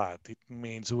flat. It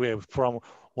means we have from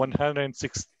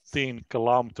 116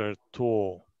 kilometers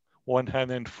to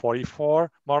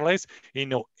 144, more or less,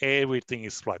 everything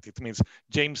is flat. It means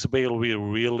James Bay will be a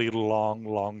really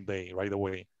long day right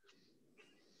away.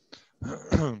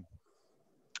 Let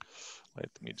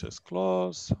me just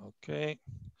close, okay.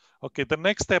 Okay, the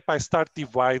next step, I start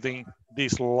dividing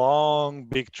this long,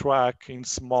 big track in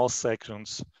small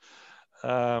sections.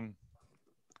 And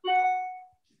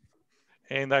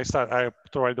I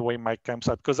throw right away my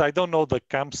campsite because I don't know the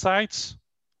campsites.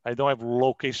 I don't have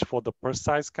location for the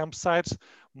precise campsites.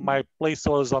 My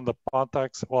placeholders on the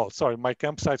Pontax, my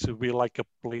campsites will be like a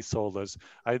placeholders.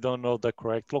 I don't know the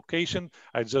correct location.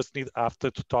 I just need after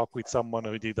to talk with someone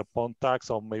who did the Pontax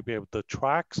or maybe have the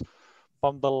tracks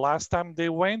from the last time they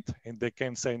went, and they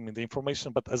can send me the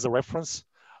information. But as a reference,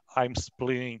 I'm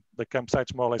splitting the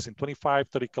campsites more or less in 25,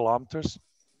 30 kilometers.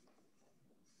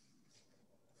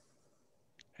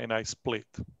 And I split.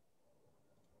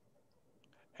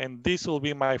 And this will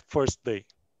be my first day.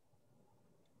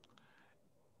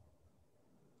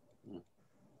 And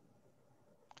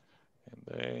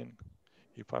then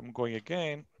if I'm going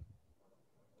again,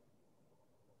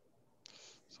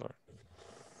 sorry.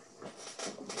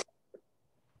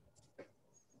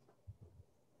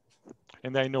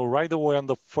 And I know right away on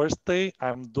the first day,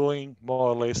 I'm doing more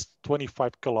or less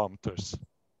 25 kilometers.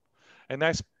 And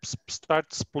I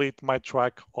start split my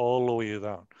track all the way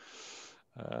down.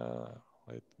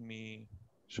 Let me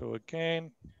show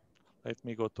again. Let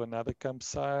me go to another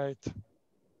campsite.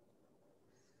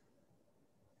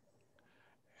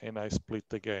 And I split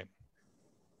again.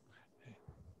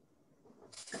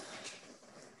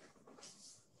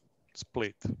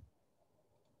 Split.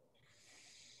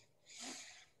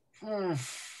 And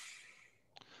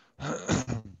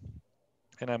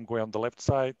I'm going on the left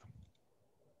side.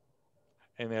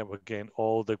 And I have again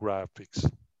all the graphics.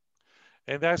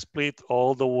 And I split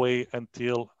all the way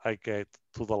until I get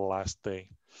to the last day.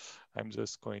 I'm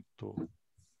just going to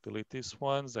delete these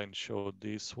ones and show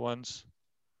these ones.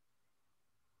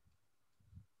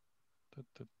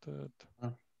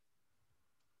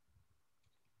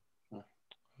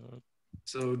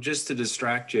 So just to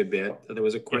distract you a bit, there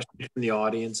was a question from the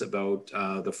audience about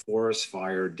the forest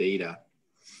fire data.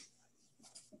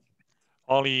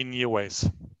 Only in US,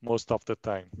 most of the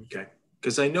time. Okay,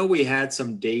 because I know we had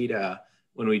some data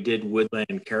when we did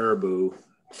woodland caribou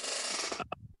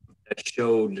that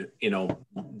showed,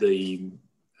 the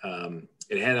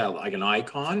it had like an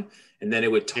icon, and then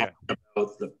it would talk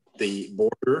about the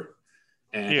border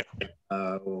and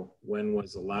when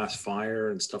was the last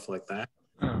fire and stuff like that.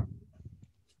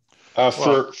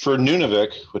 For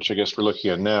Nunavik, which I guess we're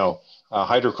looking at now,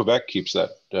 Hydro-Quebec keeps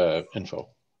that info.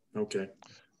 Okay.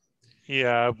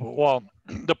 Yeah, well,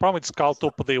 the problem is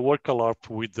CalTopo, they work a lot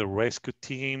with the rescue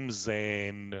teams,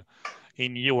 and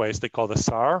in US they call the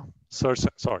SAR.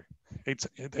 Sorry,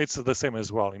 it's the same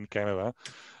as well in Canada,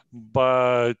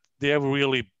 but they have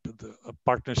really a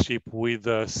partnership with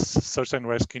search and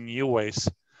rescue in US,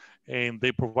 and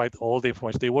they provide all the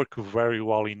information. They work very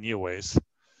well in US.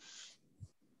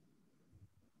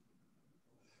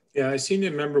 Yeah, I seem to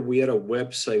remember we had a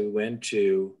website we went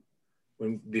to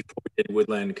before we did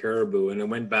woodland caribou, and it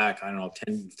went back, I don't know,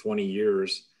 10, 20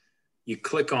 years. You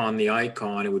click on the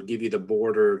icon, it would give you the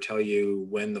border, tell you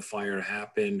when the fire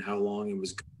happened, how long it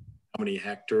was, how many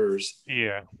hectares,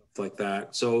 stuff like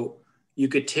that. So you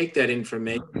could take that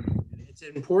information. It's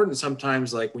important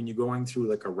sometimes, like when you're going through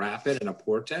like a rapid and a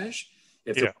portage,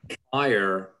 if there's a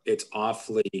fire, it's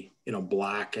awfully,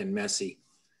 black and messy.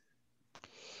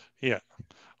 Yeah.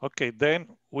 Okay, then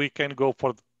we can go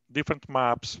for different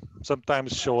maps.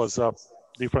 Sometimes show us up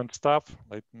different stuff.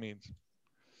 Let me.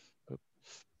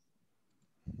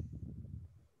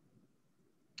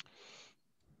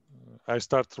 I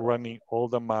start running all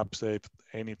the maps if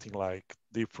anything like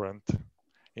different.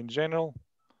 In general,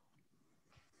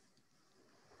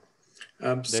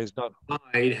 there's not.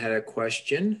 I had a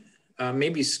question.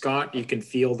 Maybe Scott, you can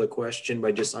field the question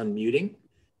by just unmuting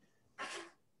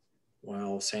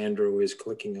while Sandro is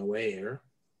clicking away here.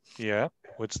 Yeah,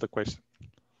 what's the question?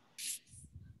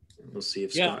 We'll see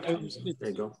if Scott comes in. There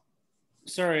you go.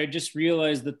 Sorry, I just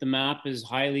realized that the map is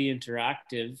highly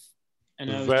interactive,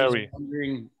 and I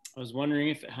was wondering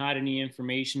if it had any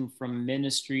information from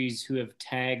ministries who have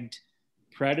tagged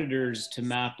predators to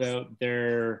map out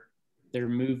their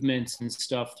movements and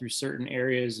stuff through certain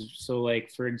areas. So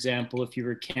like, for example, if you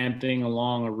were camping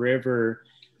along a river,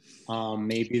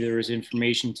 maybe there was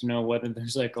information to know whether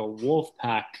there's like a wolf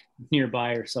pack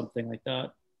nearby or something like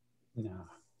that. Yeah.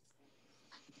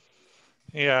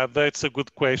 Yeah, that's a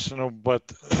good question, but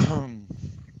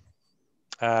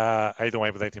I don't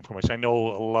have that information. I know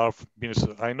a lot of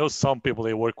businesses. I know some people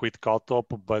they work with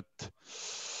CalTopo, but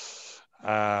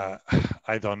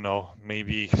I don't know.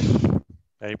 Maybe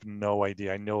I have no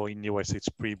idea. I know in US it's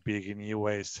pretty big. In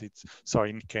US,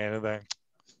 in Canada.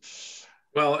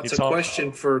 Well, it's a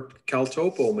question for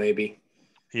CalTopo, maybe.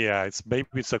 Yeah, maybe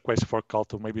it's a question for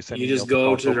CalTopo. Maybe you just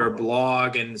go to their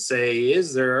blog and say,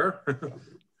 "Is there?"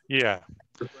 Yeah.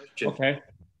 Okay.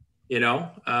 You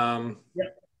know. Yeah.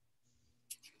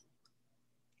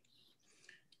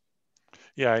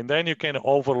 Yeah, and then you can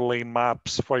overlay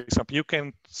maps. For example, you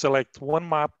can select one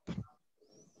map.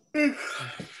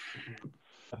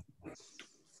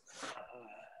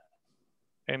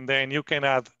 And then you can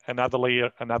add another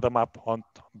layer, another map on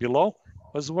below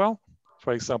as well.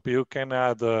 For example, you can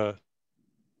add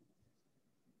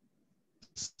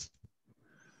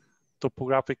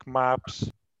topographic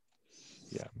maps.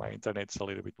 Yeah, my internet's a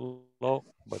little bit low,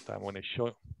 but I'm going to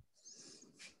show.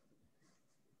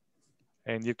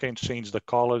 And you can change the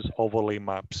colors, overlay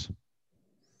maps.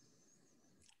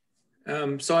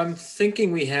 So I'm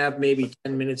thinking we have maybe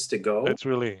 10 minutes to go. That's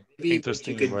really maybe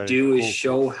interesting. What you could do is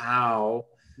show how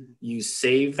you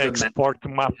save the export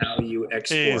map, how you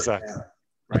export. Exactly. Yeah.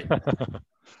 Right.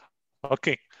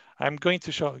 Okay, I'm going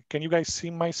to show. Can you guys see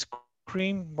my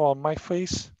screen or my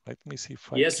face? Let me see if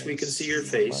yes, we can see your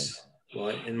face. Well,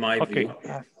 in my view.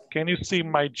 Can you see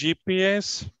my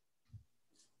GPS?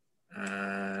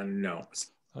 No.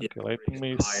 Okay, let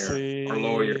me see. Or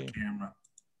lower your camera.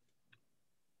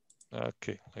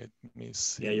 Okay, let me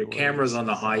see. Yeah, your camera's on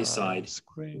the high side.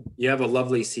 Screen. You have a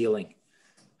lovely ceiling.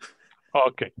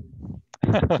 Okay.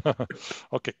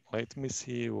 Okay, let me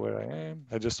see where I am.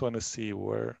 I just want to see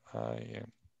where I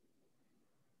am.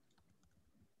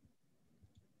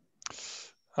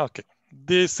 Okay,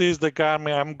 this is the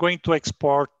Garmin. I'm going to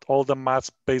export all the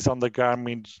maps based on the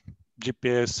Garmin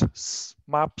GPS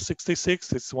map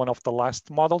 66. It's one of the last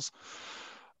models.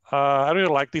 I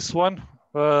really like this one.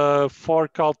 For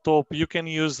CalTopo, you can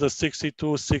use the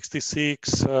 62,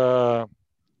 66,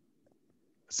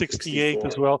 68 64.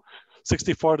 As well.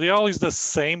 64, they all is the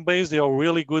same base. They are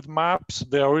really good maps.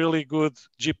 They are really good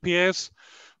GPS.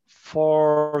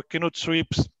 For canoe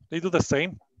trips, they do the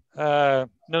same. No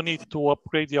need to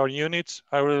upgrade your units.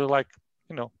 I really like,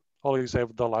 always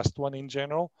have the last one in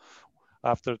general.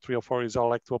 After 3 or 4 years, I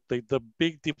like to update. The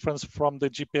big difference from the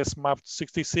GPS map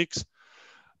 66,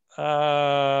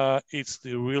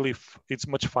 it's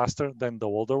much faster than the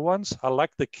older ones. I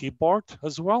like the keyboard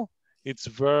as well. It's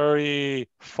very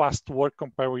fast work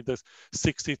compared with the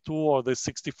 62 or the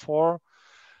 64.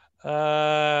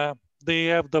 They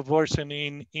have the version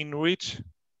in InReach.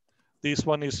 This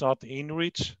one is not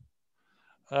InReach.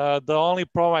 The only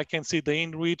problem I can see the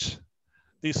InReach,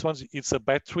 this one, it's a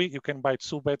battery. You can buy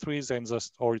 2 batteries and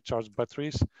just or recharge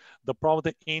batteries. The problem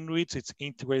with the InReach, it's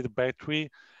integrated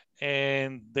battery,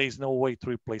 and there's no way to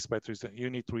replace batteries. You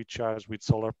need to recharge with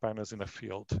solar panels in a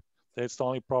field. That's the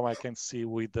only problem I can see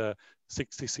with the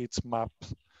 66 map,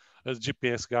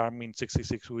 GPS Garmin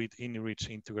 66 with InReach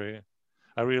integrated.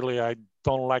 I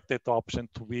don't like that option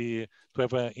to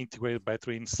have an integrated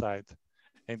battery inside,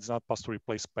 and it's not possible to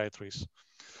replace batteries.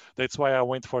 That's why I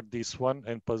went for this one,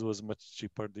 and plus it was much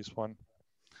cheaper, this one.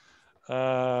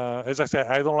 As I said,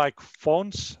 I don't like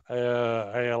phones.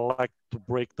 I like to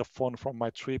break the phone from my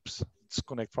trips,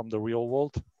 disconnect from the real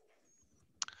world.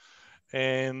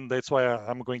 And that's why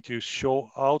I'm going to show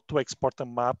how to export a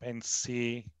map and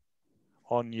see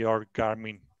on your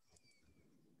Garmin.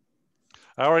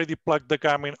 I already plugged the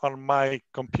Garmin on my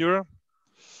computer.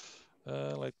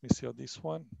 Let me see on this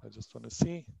one. I just want to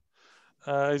see.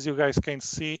 As you guys can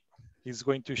see, it's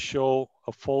going to show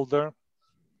a folder.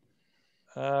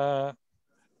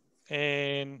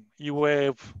 And you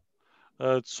have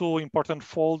 2 important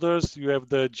folders. You have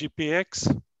the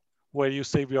GPX, where you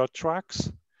save your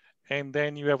tracks. And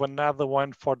then you have another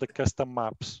one for the custom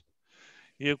maps.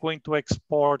 You're going to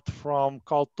export from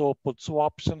CalTopo 2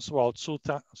 options. Well, two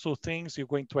things. You're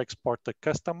going to export the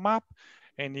custom map,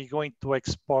 and you're going to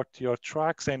export your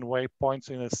tracks and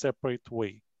waypoints in a separate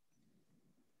way.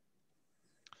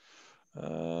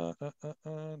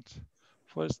 And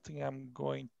first thing I'm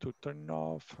going to turn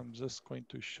off, I'm just going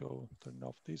to turn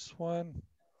off this one.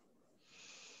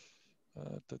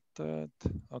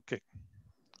 Okay.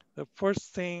 The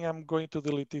first thing I'm going to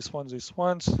delete these ones.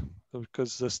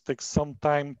 because this takes some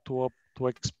time to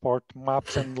export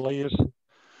maps and layers.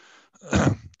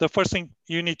 The first thing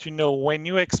you need to know, when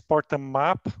you export a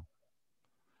map,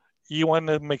 you want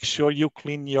to make sure you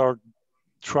clean your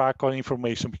track on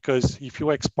information, because if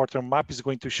you export a map, it's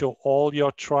going to show all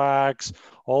your tracks,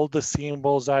 all the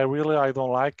symbols. I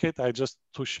don't like it. I just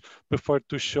prefer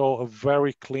to show a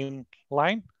very clean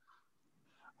line.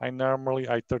 I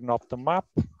turn off the map.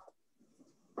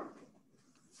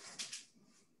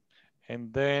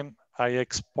 And then I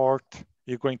export.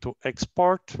 You're going to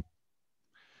export.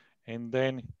 And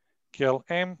then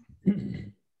KLM.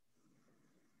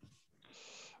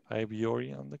 I have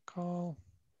Yuri on the call.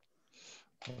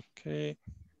 Okay.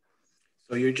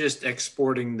 So you're just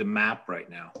exporting the map right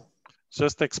now?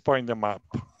 Just exporting the map,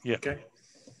 yeah. Okay.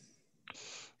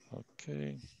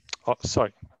 Okay. Oh,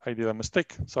 sorry, I did a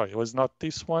mistake. Sorry, it was not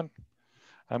this one.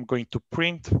 I'm going to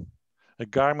print a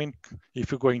Garmin.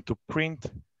 If you're going to print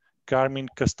Garmin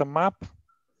custom map.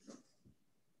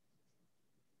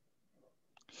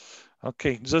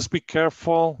 Okay, just be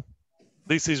careful.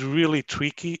 This is really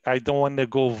tricky. I don't want to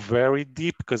go very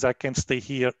deep because I can stay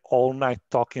here all night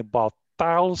talking about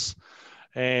tiles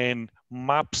and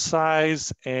map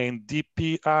size and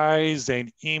DPIs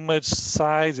and image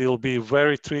size. It'll be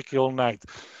very tricky all night.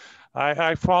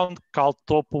 I found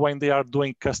CalTopo, when they are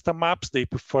doing custom maps, they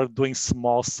prefer doing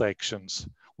small sections.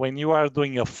 When you are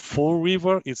doing a full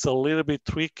river, it's a little bit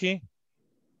tricky.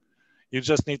 You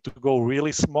just need to go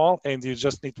really small, and you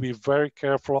just need to be very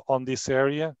careful on this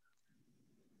area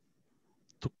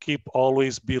to keep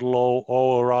always below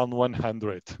or around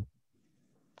 100.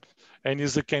 And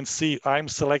as you can see, I'm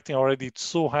selecting already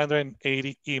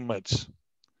 280 images.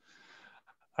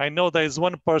 I know there is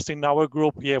one person in our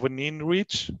group, we have an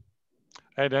InReach,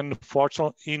 and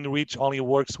unfortunately, InReach only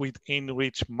works with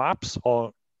InReach maps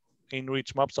or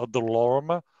the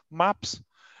LoRa maps,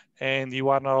 and you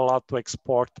are not allowed to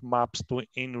export maps to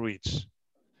InReach.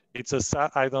 It's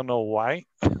I don't know why.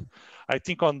 I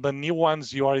think on the new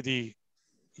ones, you already,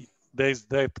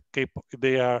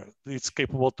 it's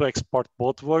capable to export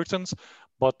both versions,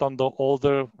 but on the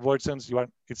older versions,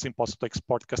 it's impossible to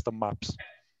export custom maps.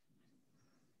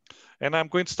 And I'm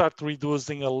going to start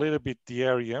reducing a little bit the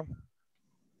area.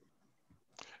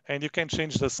 And you can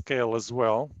change the scale as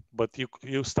well, but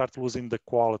you start losing the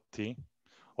quality,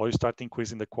 or you start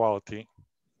increasing the quality.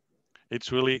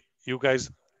 It's really, you guys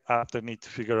after need to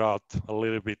figure out a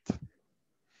little bit.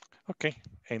 Okay,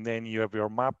 and then you have your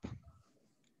map.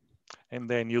 And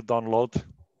then you download.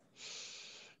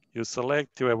 You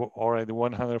select, you have already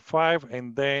 105,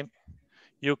 and then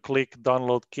you click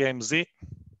download KMZ.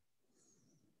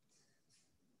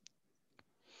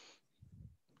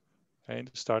 And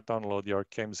start download your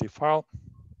KMZ file.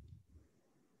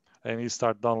 And you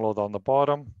start download on the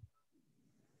bottom.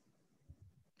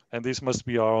 And this must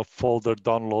be our folder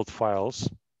download files.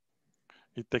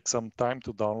 It takes some time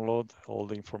to download all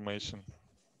the information.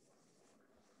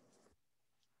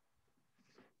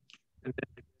 And then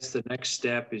I guess the next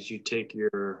step is you take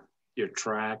your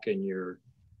track and your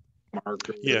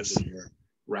markers, yes, and your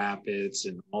rapids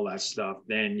and all that stuff.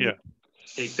 Then you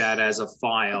take that as a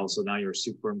file. So now you're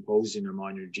superimposing them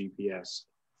on your GPS.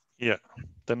 Yeah.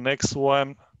 The next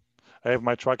one, I have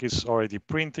my track is already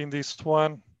printing this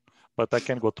one, but I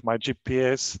can go to my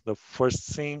GPS. The first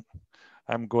thing,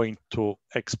 I'm going to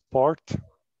export.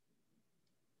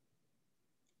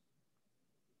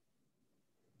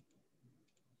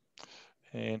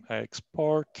 And I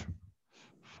export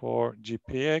for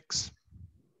GPX.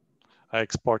 I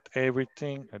export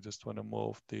everything. I just want to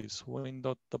move this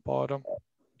window at the bottom.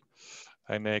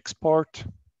 And I export.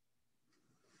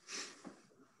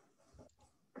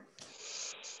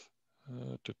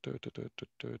 I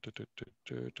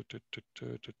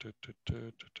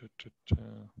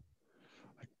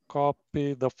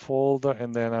copy the folder,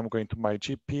 and then I'm going to my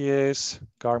GPS,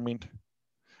 Garmin,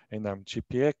 and I'm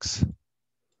GPX,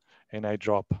 and I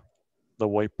drop the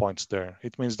waypoints there.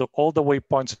 It means that all the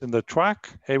waypoints in the track,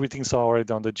 everything's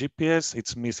already on the GPS,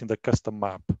 it's missing the custom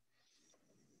map.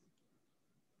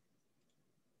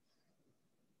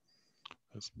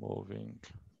 It's moving.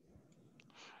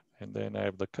 And then I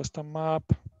have the custom map.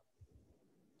 I'm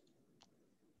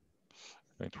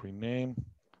going to rename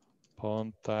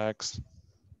Pontax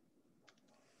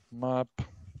map.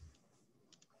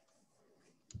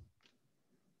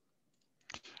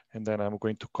 And then I'm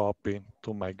going to copy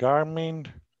to my Garmin,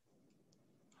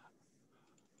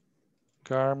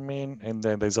 and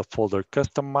then there's a folder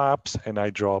custom maps, and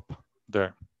I drop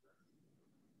there.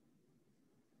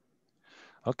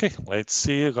 Okay, let's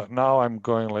see. Now I'm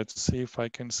going, let's see if I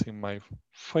can see my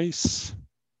face.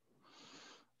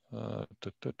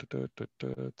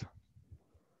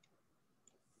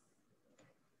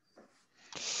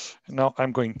 Now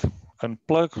I'm going to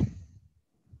unplug.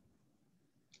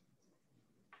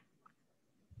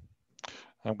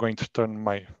 I'm going to turn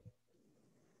my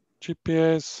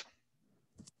GPS.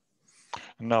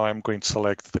 Now I'm going to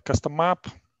select the custom map,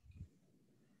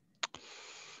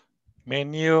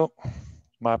 menu,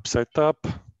 map setup,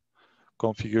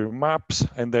 configure maps,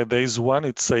 and then there is one,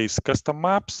 it says custom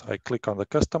maps. I click on the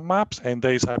custom maps, and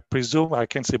there is, I presume I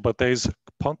can see, but there is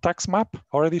Pontax map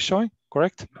already showing,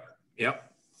 correct? Yep.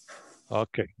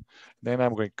 Okay, then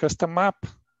I'm going custom map,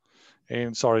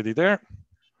 and it's already there.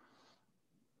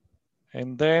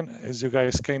 And then, as you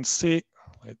guys can see,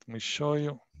 let me show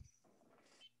you.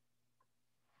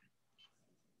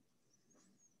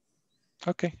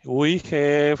 Okay, we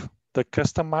have the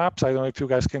custom maps. I don't know if you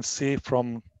guys can see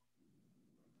from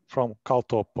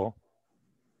CalTopo.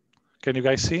 Can you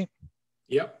guys see?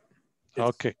 Yep. It's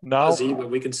okay, now. fuzzy, but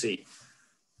we can see.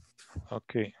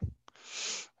 Okay,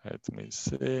 let me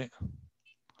see.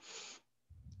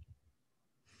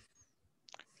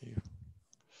 If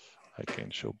I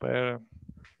can show better.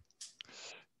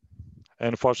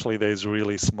 Unfortunately, there is a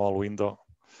really small window,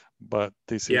 but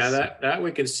this yeah, is. Yeah, that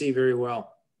we can see very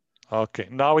well. Okay,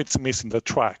 now it's missing the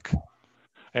track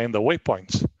and the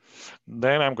waypoints.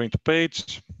 Then I'm going to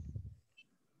page,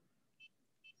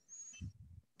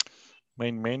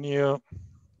 main menu.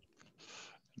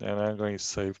 Then I'm going to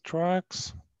save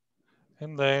tracks.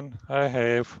 And then I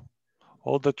have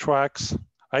all the tracks.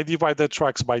 I divide the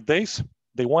tracks by days,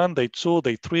 day 1, day 2,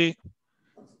 day 3.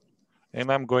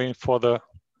 And I'm going for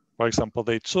example,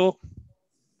 day 2.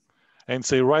 And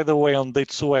say right away on day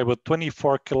 2, I have a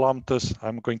 24 kilometers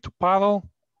I'm going to paddle.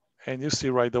 And you see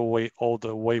right away all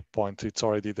the waypoints, it's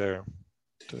already there.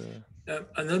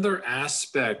 Another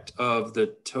aspect of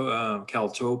the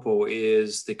CalTopo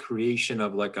is the creation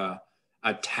of like a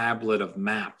tablet of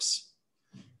maps.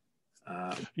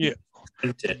 Yeah.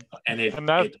 Print it, and it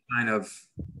kind of,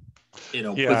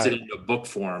 puts it into book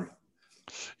form.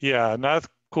 Yeah, another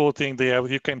cool thing,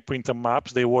 you can print the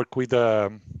maps. They work with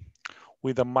a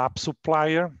map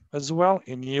supplier as well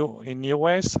in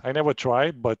US. I never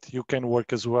tried, but you can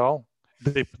work as well.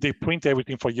 They print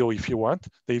everything for you if you want.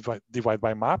 They divide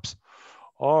by maps,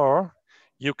 or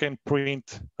you can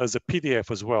print as a PDF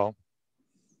as well.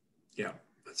 Yeah,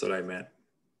 that's what I meant.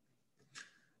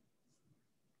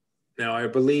 Now, I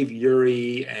believe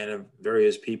Yuri and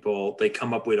various people, they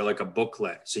come up with like a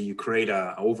booklet. So you create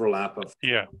an overlap of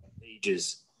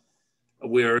pages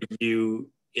where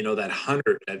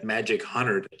that magic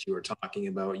 100 that you were talking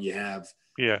about, you have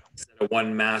instead of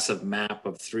one massive map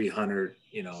of 300,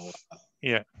 things.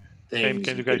 And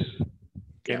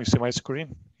can you see my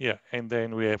screen? Yeah, and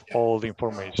then we have all the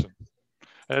information.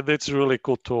 That's a really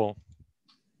cool tool.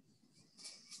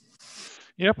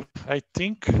 Yep, I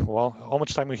think, well, how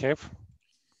much time we have?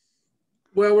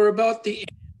 Well, we're about the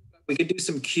end. We could do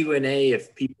some Q&A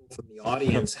if people from the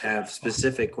audience have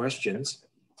specific questions.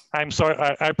 I'm sorry,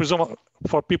 I presume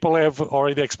for people who have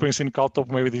already experienced in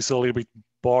CalTopo, maybe this is a little bit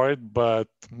bored, but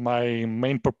my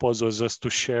main purpose was just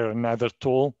to share another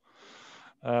tool,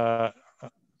 another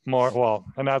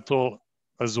tool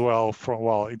as well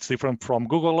it's different from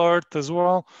Google Earth as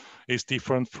well. It's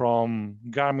different from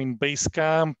Garmin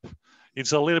Basecamp.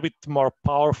 It's a little bit more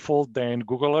powerful than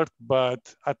Google Earth,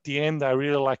 but at the end, I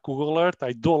really like Google Earth.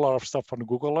 I do a lot of stuff on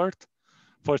Google Earth.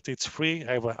 First, it's free.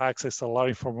 I have access to a lot of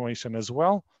information as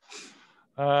well.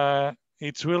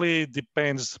 It really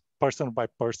depends person by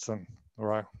person,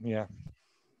 right? Yeah.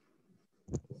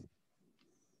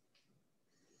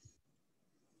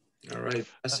 All right,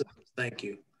 thank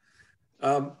you.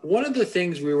 One of the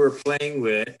things we were playing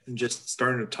with and just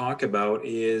starting to talk about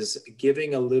is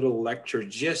giving a little lecture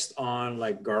just on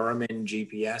like Garmin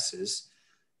GPSs,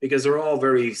 because they're all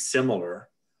very similar.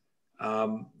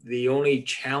 The only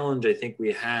challenge I think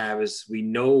we have is we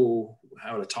know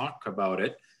how to talk about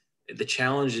it. The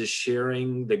challenge is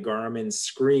sharing the Garmin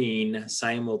screen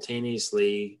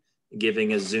simultaneously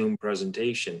giving a Zoom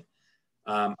presentation.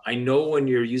 I know when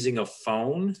you're using a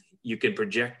phone, you can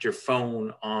project your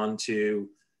phone onto,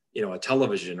 a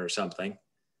television or something.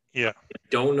 Yeah. I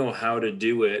don't know how to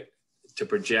do it to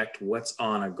project what's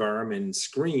on a Garmin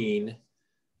screen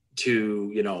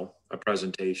to, a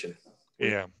presentation.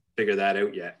 Yeah. Figure that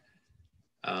out yet.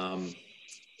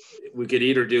 We could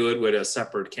either do it with a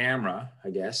separate camera,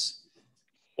 I guess,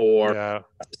 or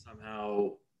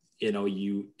somehow,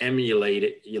 you emulate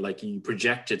it, you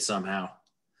project it somehow.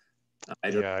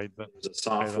 I don't know if there's a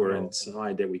software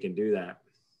inside that we can do that.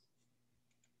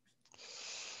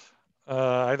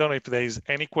 I don't know if there's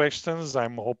any questions.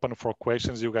 I'm open for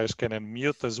questions. You guys can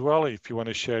unmute as well. If you want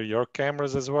to share your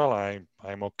cameras as well,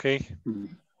 I'm okay.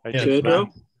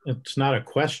 it's not a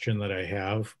question that I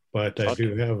have, but I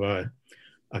do have a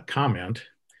comment.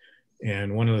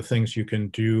 And one of the things you can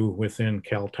do within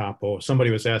CalTopo, somebody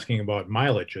was asking about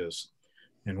mileages.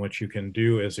 And what you can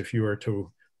do is if you were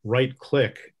to right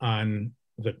click on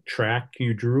the track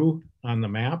you drew on the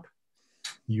map,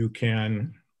 you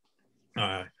can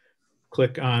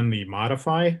click on the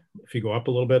modify. If you go up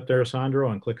a little bit there,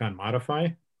 Sandro, and click on modify.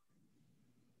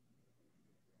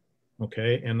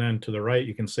 Okay, and then to the right,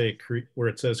 you can say where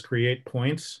it says create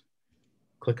points,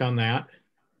 click on that.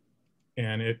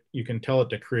 And you can tell it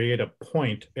to create a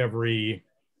point every,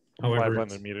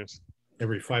 500 meters.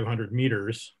 Every 500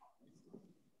 meters.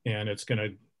 And it's going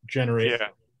to generate.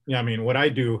 Yeah, I mean, what I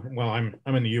do, well, I'm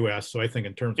in the US, so I think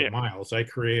in terms of miles. I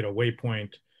create a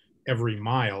waypoint every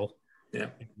mile. Yeah.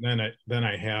 And then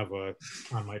I have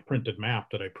on my printed map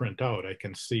that I print out, I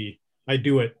can see, I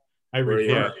do it, I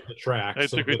reverse the track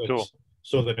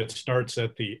so that it starts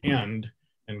at the end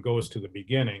and goes to the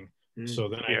beginning. So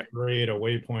then I create a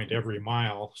waypoint every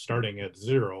mile starting at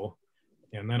 0.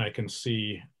 And then I can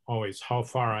see always how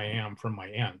far I am from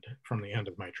the end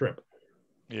of my trip.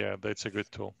 Yeah, that's a good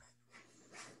tool.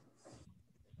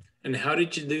 And how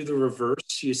did you do the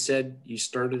reverse? You said you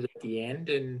started at the end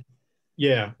and...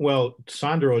 Yeah, well,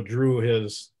 Sandro drew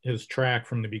his track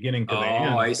from the beginning to the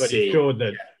end, but he showed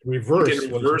that reverse. You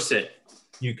can reverse it.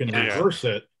 You can reverse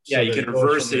it. Yeah, you can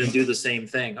reverse it and do the same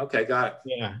thing. Okay, got it.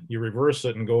 Yeah, you reverse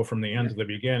it and go from the end to the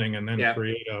beginning and then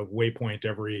create a waypoint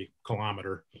every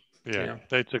kilometer. Yeah,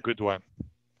 that's a good one.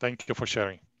 Thank you for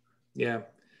sharing. Yeah,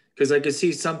 because I can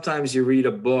see sometimes you read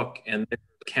a book and they're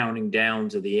counting down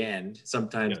to the end.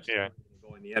 Sometimes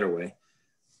going the other way.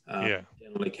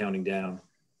 Generally counting down.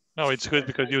 No, it's good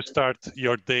because you start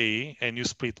your day and you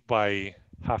split by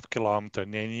half kilometer,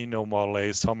 and then you know more or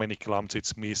less how many kilometers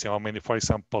it's missing, how many, for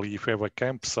example, if you have a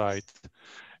campsite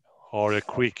or a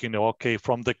creek, you know, okay,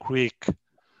 from the creek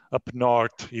up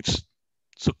north, it's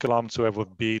 2 kilometers to have a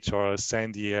beach or a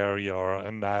sandy area or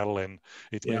an island.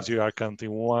 It means you are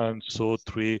counting 1, 2,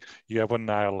 3, you have an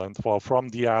island. Well, from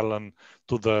the island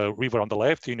to the river on the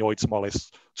left, you know, it's more or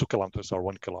less 2 kilometers or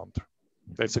 1 kilometer.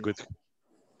 That's a good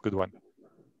one.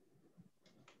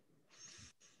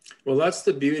 Well, that's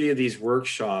the beauty of these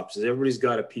workshops. Is everybody's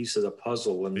got a piece of the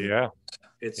puzzle, and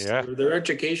they're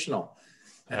educational.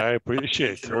 I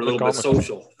appreciate it. They're a little bit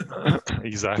social.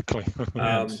 Exactly.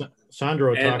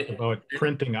 Sandro talked about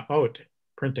printing out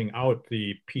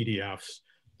the PDFs.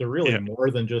 They're really more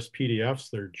than just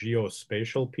PDFs. They're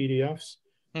geospatial PDFs.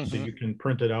 So you can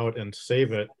print it out and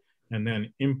save it, and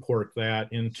then import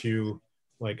that into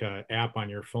like an app on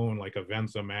your phone, like a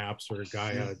Venza Maps or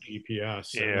Gaia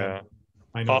GPS. Yeah.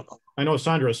 I know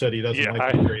Sandro said he doesn't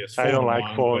like to carry his phone. I don't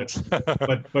like phones.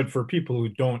 but for people who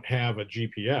don't have a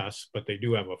GPS, but they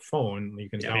do have a phone, you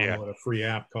can download a free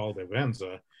app called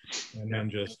Avenza, and then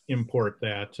just import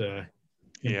that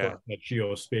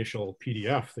geospatial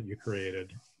PDF that you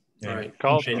created. And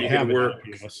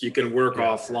you can work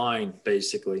offline,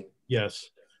 basically. Yes.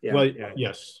 Yeah. Well,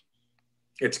 yes.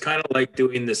 It's kind of like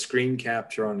doing the screen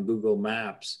capture on Google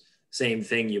Maps. Same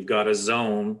thing. You've got a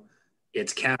zone.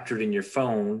 It's captured in your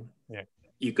phone. Yeah.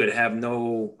 You could have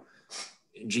no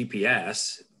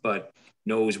GPS, but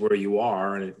knows where you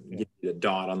are, and it gives you a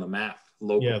dot on the map.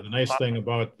 Local. Yeah, the nice thing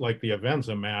about like the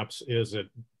Avenza Maps is it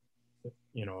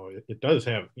does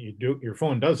have your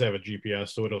phone does have a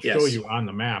GPS, so it'll show you on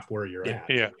the map where you're at.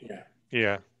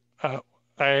 Yeah.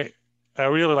 I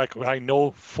really like. I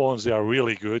know phones are a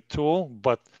really good tool,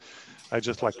 but I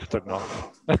just like to turn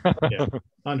off.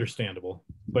 Understandable,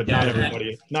 but not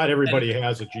everybody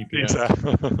has a GPS.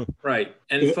 Exactly. Right,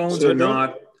 and phones are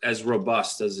not as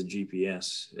robust as a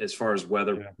GPS as far as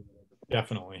weather. Yeah.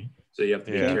 Definitely. So you have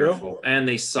to be careful, and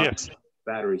they suck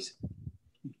batteries.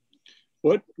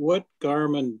 What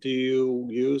Garmin do you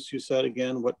use? You said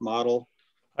again, what model?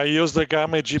 I use the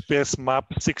Garmin GPS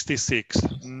Map 66.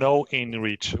 No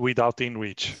inReach, without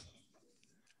inReach.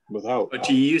 But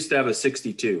you used to have a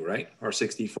 62, right? Or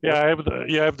 64? Yeah, I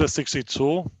have the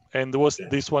 62, and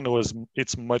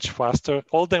it's much faster.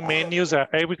 All the menus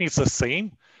everything's the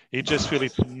same. It just feels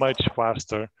it's much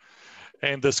faster,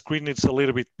 and the screen is a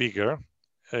little bit bigger.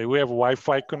 We have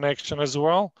Wi-Fi connection as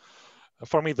well.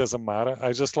 For me, it doesn't matter.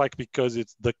 I just like because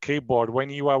it's the keyboard. When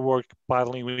you are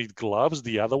paddling with gloves,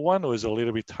 the other one was a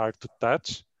little bit hard to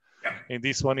touch. And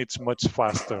this one, it's much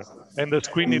faster. And the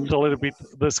screen,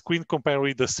 the screen compared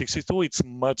with the 62, it's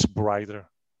much brighter.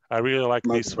 I really like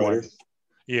this one.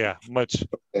 Yeah, much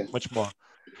more.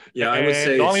 Yeah, I would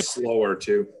say it's slower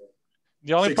too.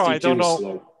 The only part I don't know.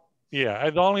 Slow. Yeah,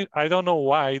 I don't know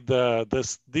why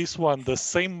this one, the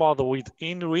same model with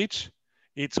inReach,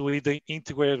 it's with the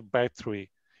integrated battery.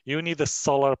 You need a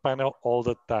solar panel all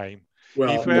the time. Well,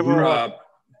 if you ever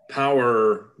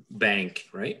power bank,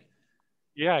 right?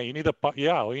 Yeah, you need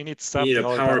you need something. You need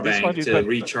a power this bank to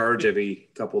recharge every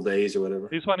couple of days or whatever.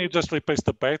 This one you just replace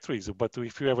the batteries, but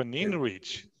if you have an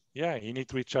inReach, yeah, you need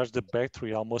to recharge the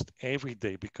battery almost every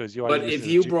day because you are. But if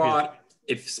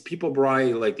people brought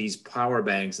like these power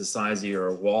banks the size of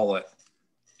your wallet,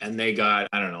 and they got,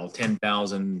 I don't know,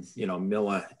 10,000,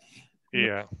 milli.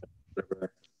 Yeah.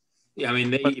 Yeah, I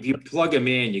mean, if you plug them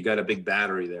in, you got a big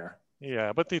battery there.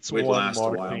 Yeah, but it's one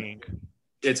more thing.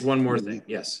 It's one more thing,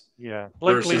 yes. Yeah.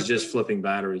 Versus just flipping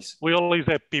batteries. We always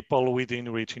have people with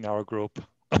inReach in our group.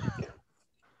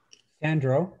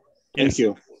 Sandro? Thank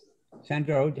you.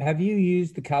 Sandro, have you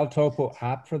used the CalTopo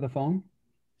app for the phone?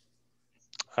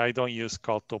 I don't use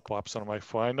CalTopo apps on my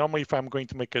phone. Normally, if I'm going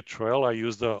to make a trail, I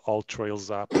use the All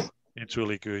Trails app. It's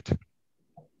really good.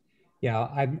 Yeah,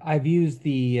 I've used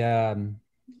the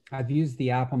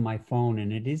app on my phone,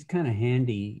 and it is kind of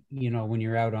handy. When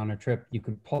you're out on a trip, you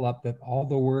can pull up all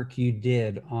the work you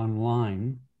did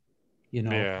online,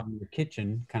 on your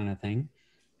kitchen kind of thing,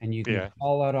 and you can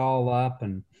call it all up,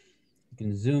 and you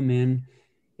can zoom in.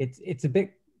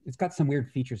 It's got some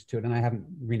weird features to it, and I haven't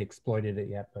really exploited it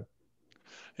yet, but.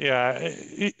 Yeah,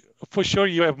 for sure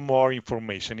you have more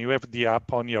information. You have the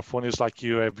app on your phone. It's like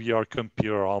you have your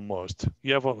computer almost.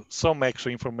 You have some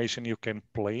extra information you can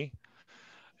play.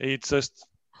 I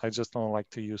just don't like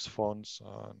to use phones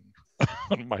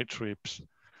on my trips.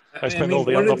 I spend all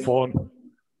day on the phone.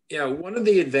 Yeah, one of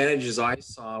the advantages I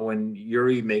saw when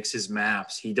Yuri makes his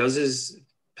maps, he does his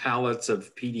palettes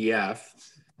of PDF.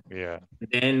 Yeah.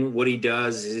 Then what he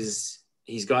does is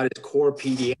he's got his core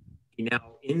PDF. He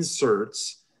now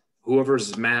inserts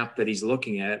whoever's map that he's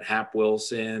looking at, Hap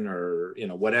Wilson or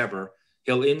whatever.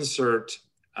 He'll insert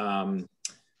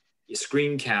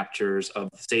screen captures of,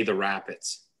 say, the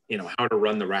rapids. How to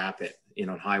run the rapid.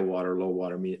 High water, low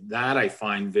water. That I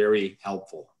find very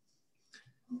helpful.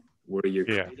 Where you're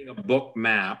creating a book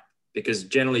map, because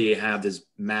generally you have this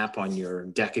map on your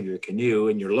deck of your canoe,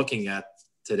 and you're looking at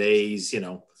today's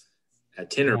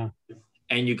itinerary,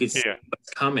 and you can see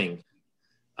what's coming.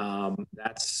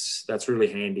 That's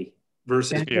really handy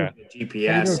versus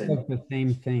GPS. Sandro does the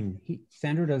same thing.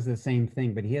 Sandro does the same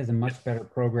thing, but he has a much better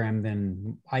program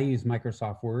than I use.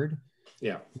 Microsoft Word.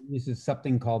 Yeah. He uses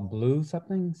something called Blue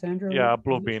something, Sandro? Yeah,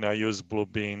 Bluebeam. I use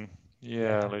Bluebeam.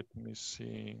 Yeah, let me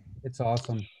see. It's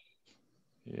awesome.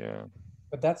 Yeah.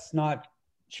 But that's not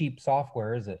cheap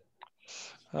software, is it?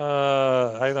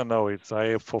 I don't know. I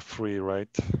have for free,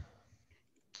 right?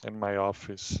 In my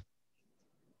office.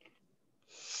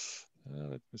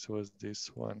 Let me see what's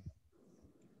this one.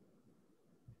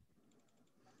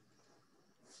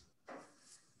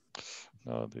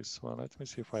 No, this one. Let me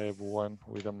see if I have one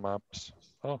with the maps.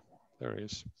 Oh, there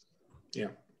is. Yeah.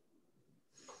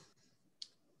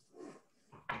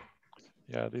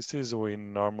 Yeah, this is what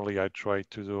normally I try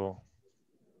to do.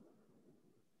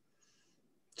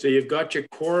 So you've got your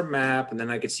core map, and then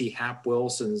I could see Hap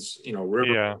Wilson's,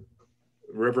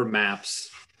 river maps.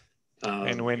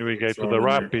 And when we get to the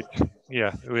rapid, we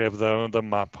have the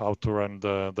map how to run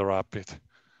the rapid.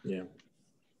 Yeah.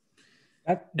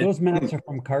 Those maps are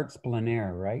from Cartes Plein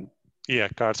Air, right? Yeah,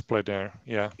 Cartes Plein Air.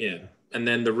 Yeah. Yeah, and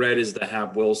then the red is the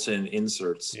Hap Wilson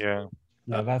inserts. Yeah.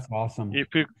 No, that's awesome. If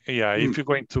you're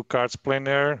going to Cartes Plein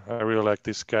Air, I really like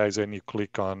these guys, and you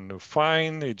click on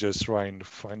Find, you just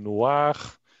find Noir,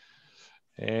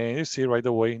 and you see right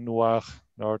away Noir,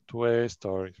 Northwest,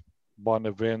 or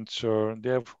Bonaventure. They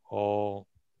have all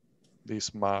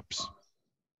these maps.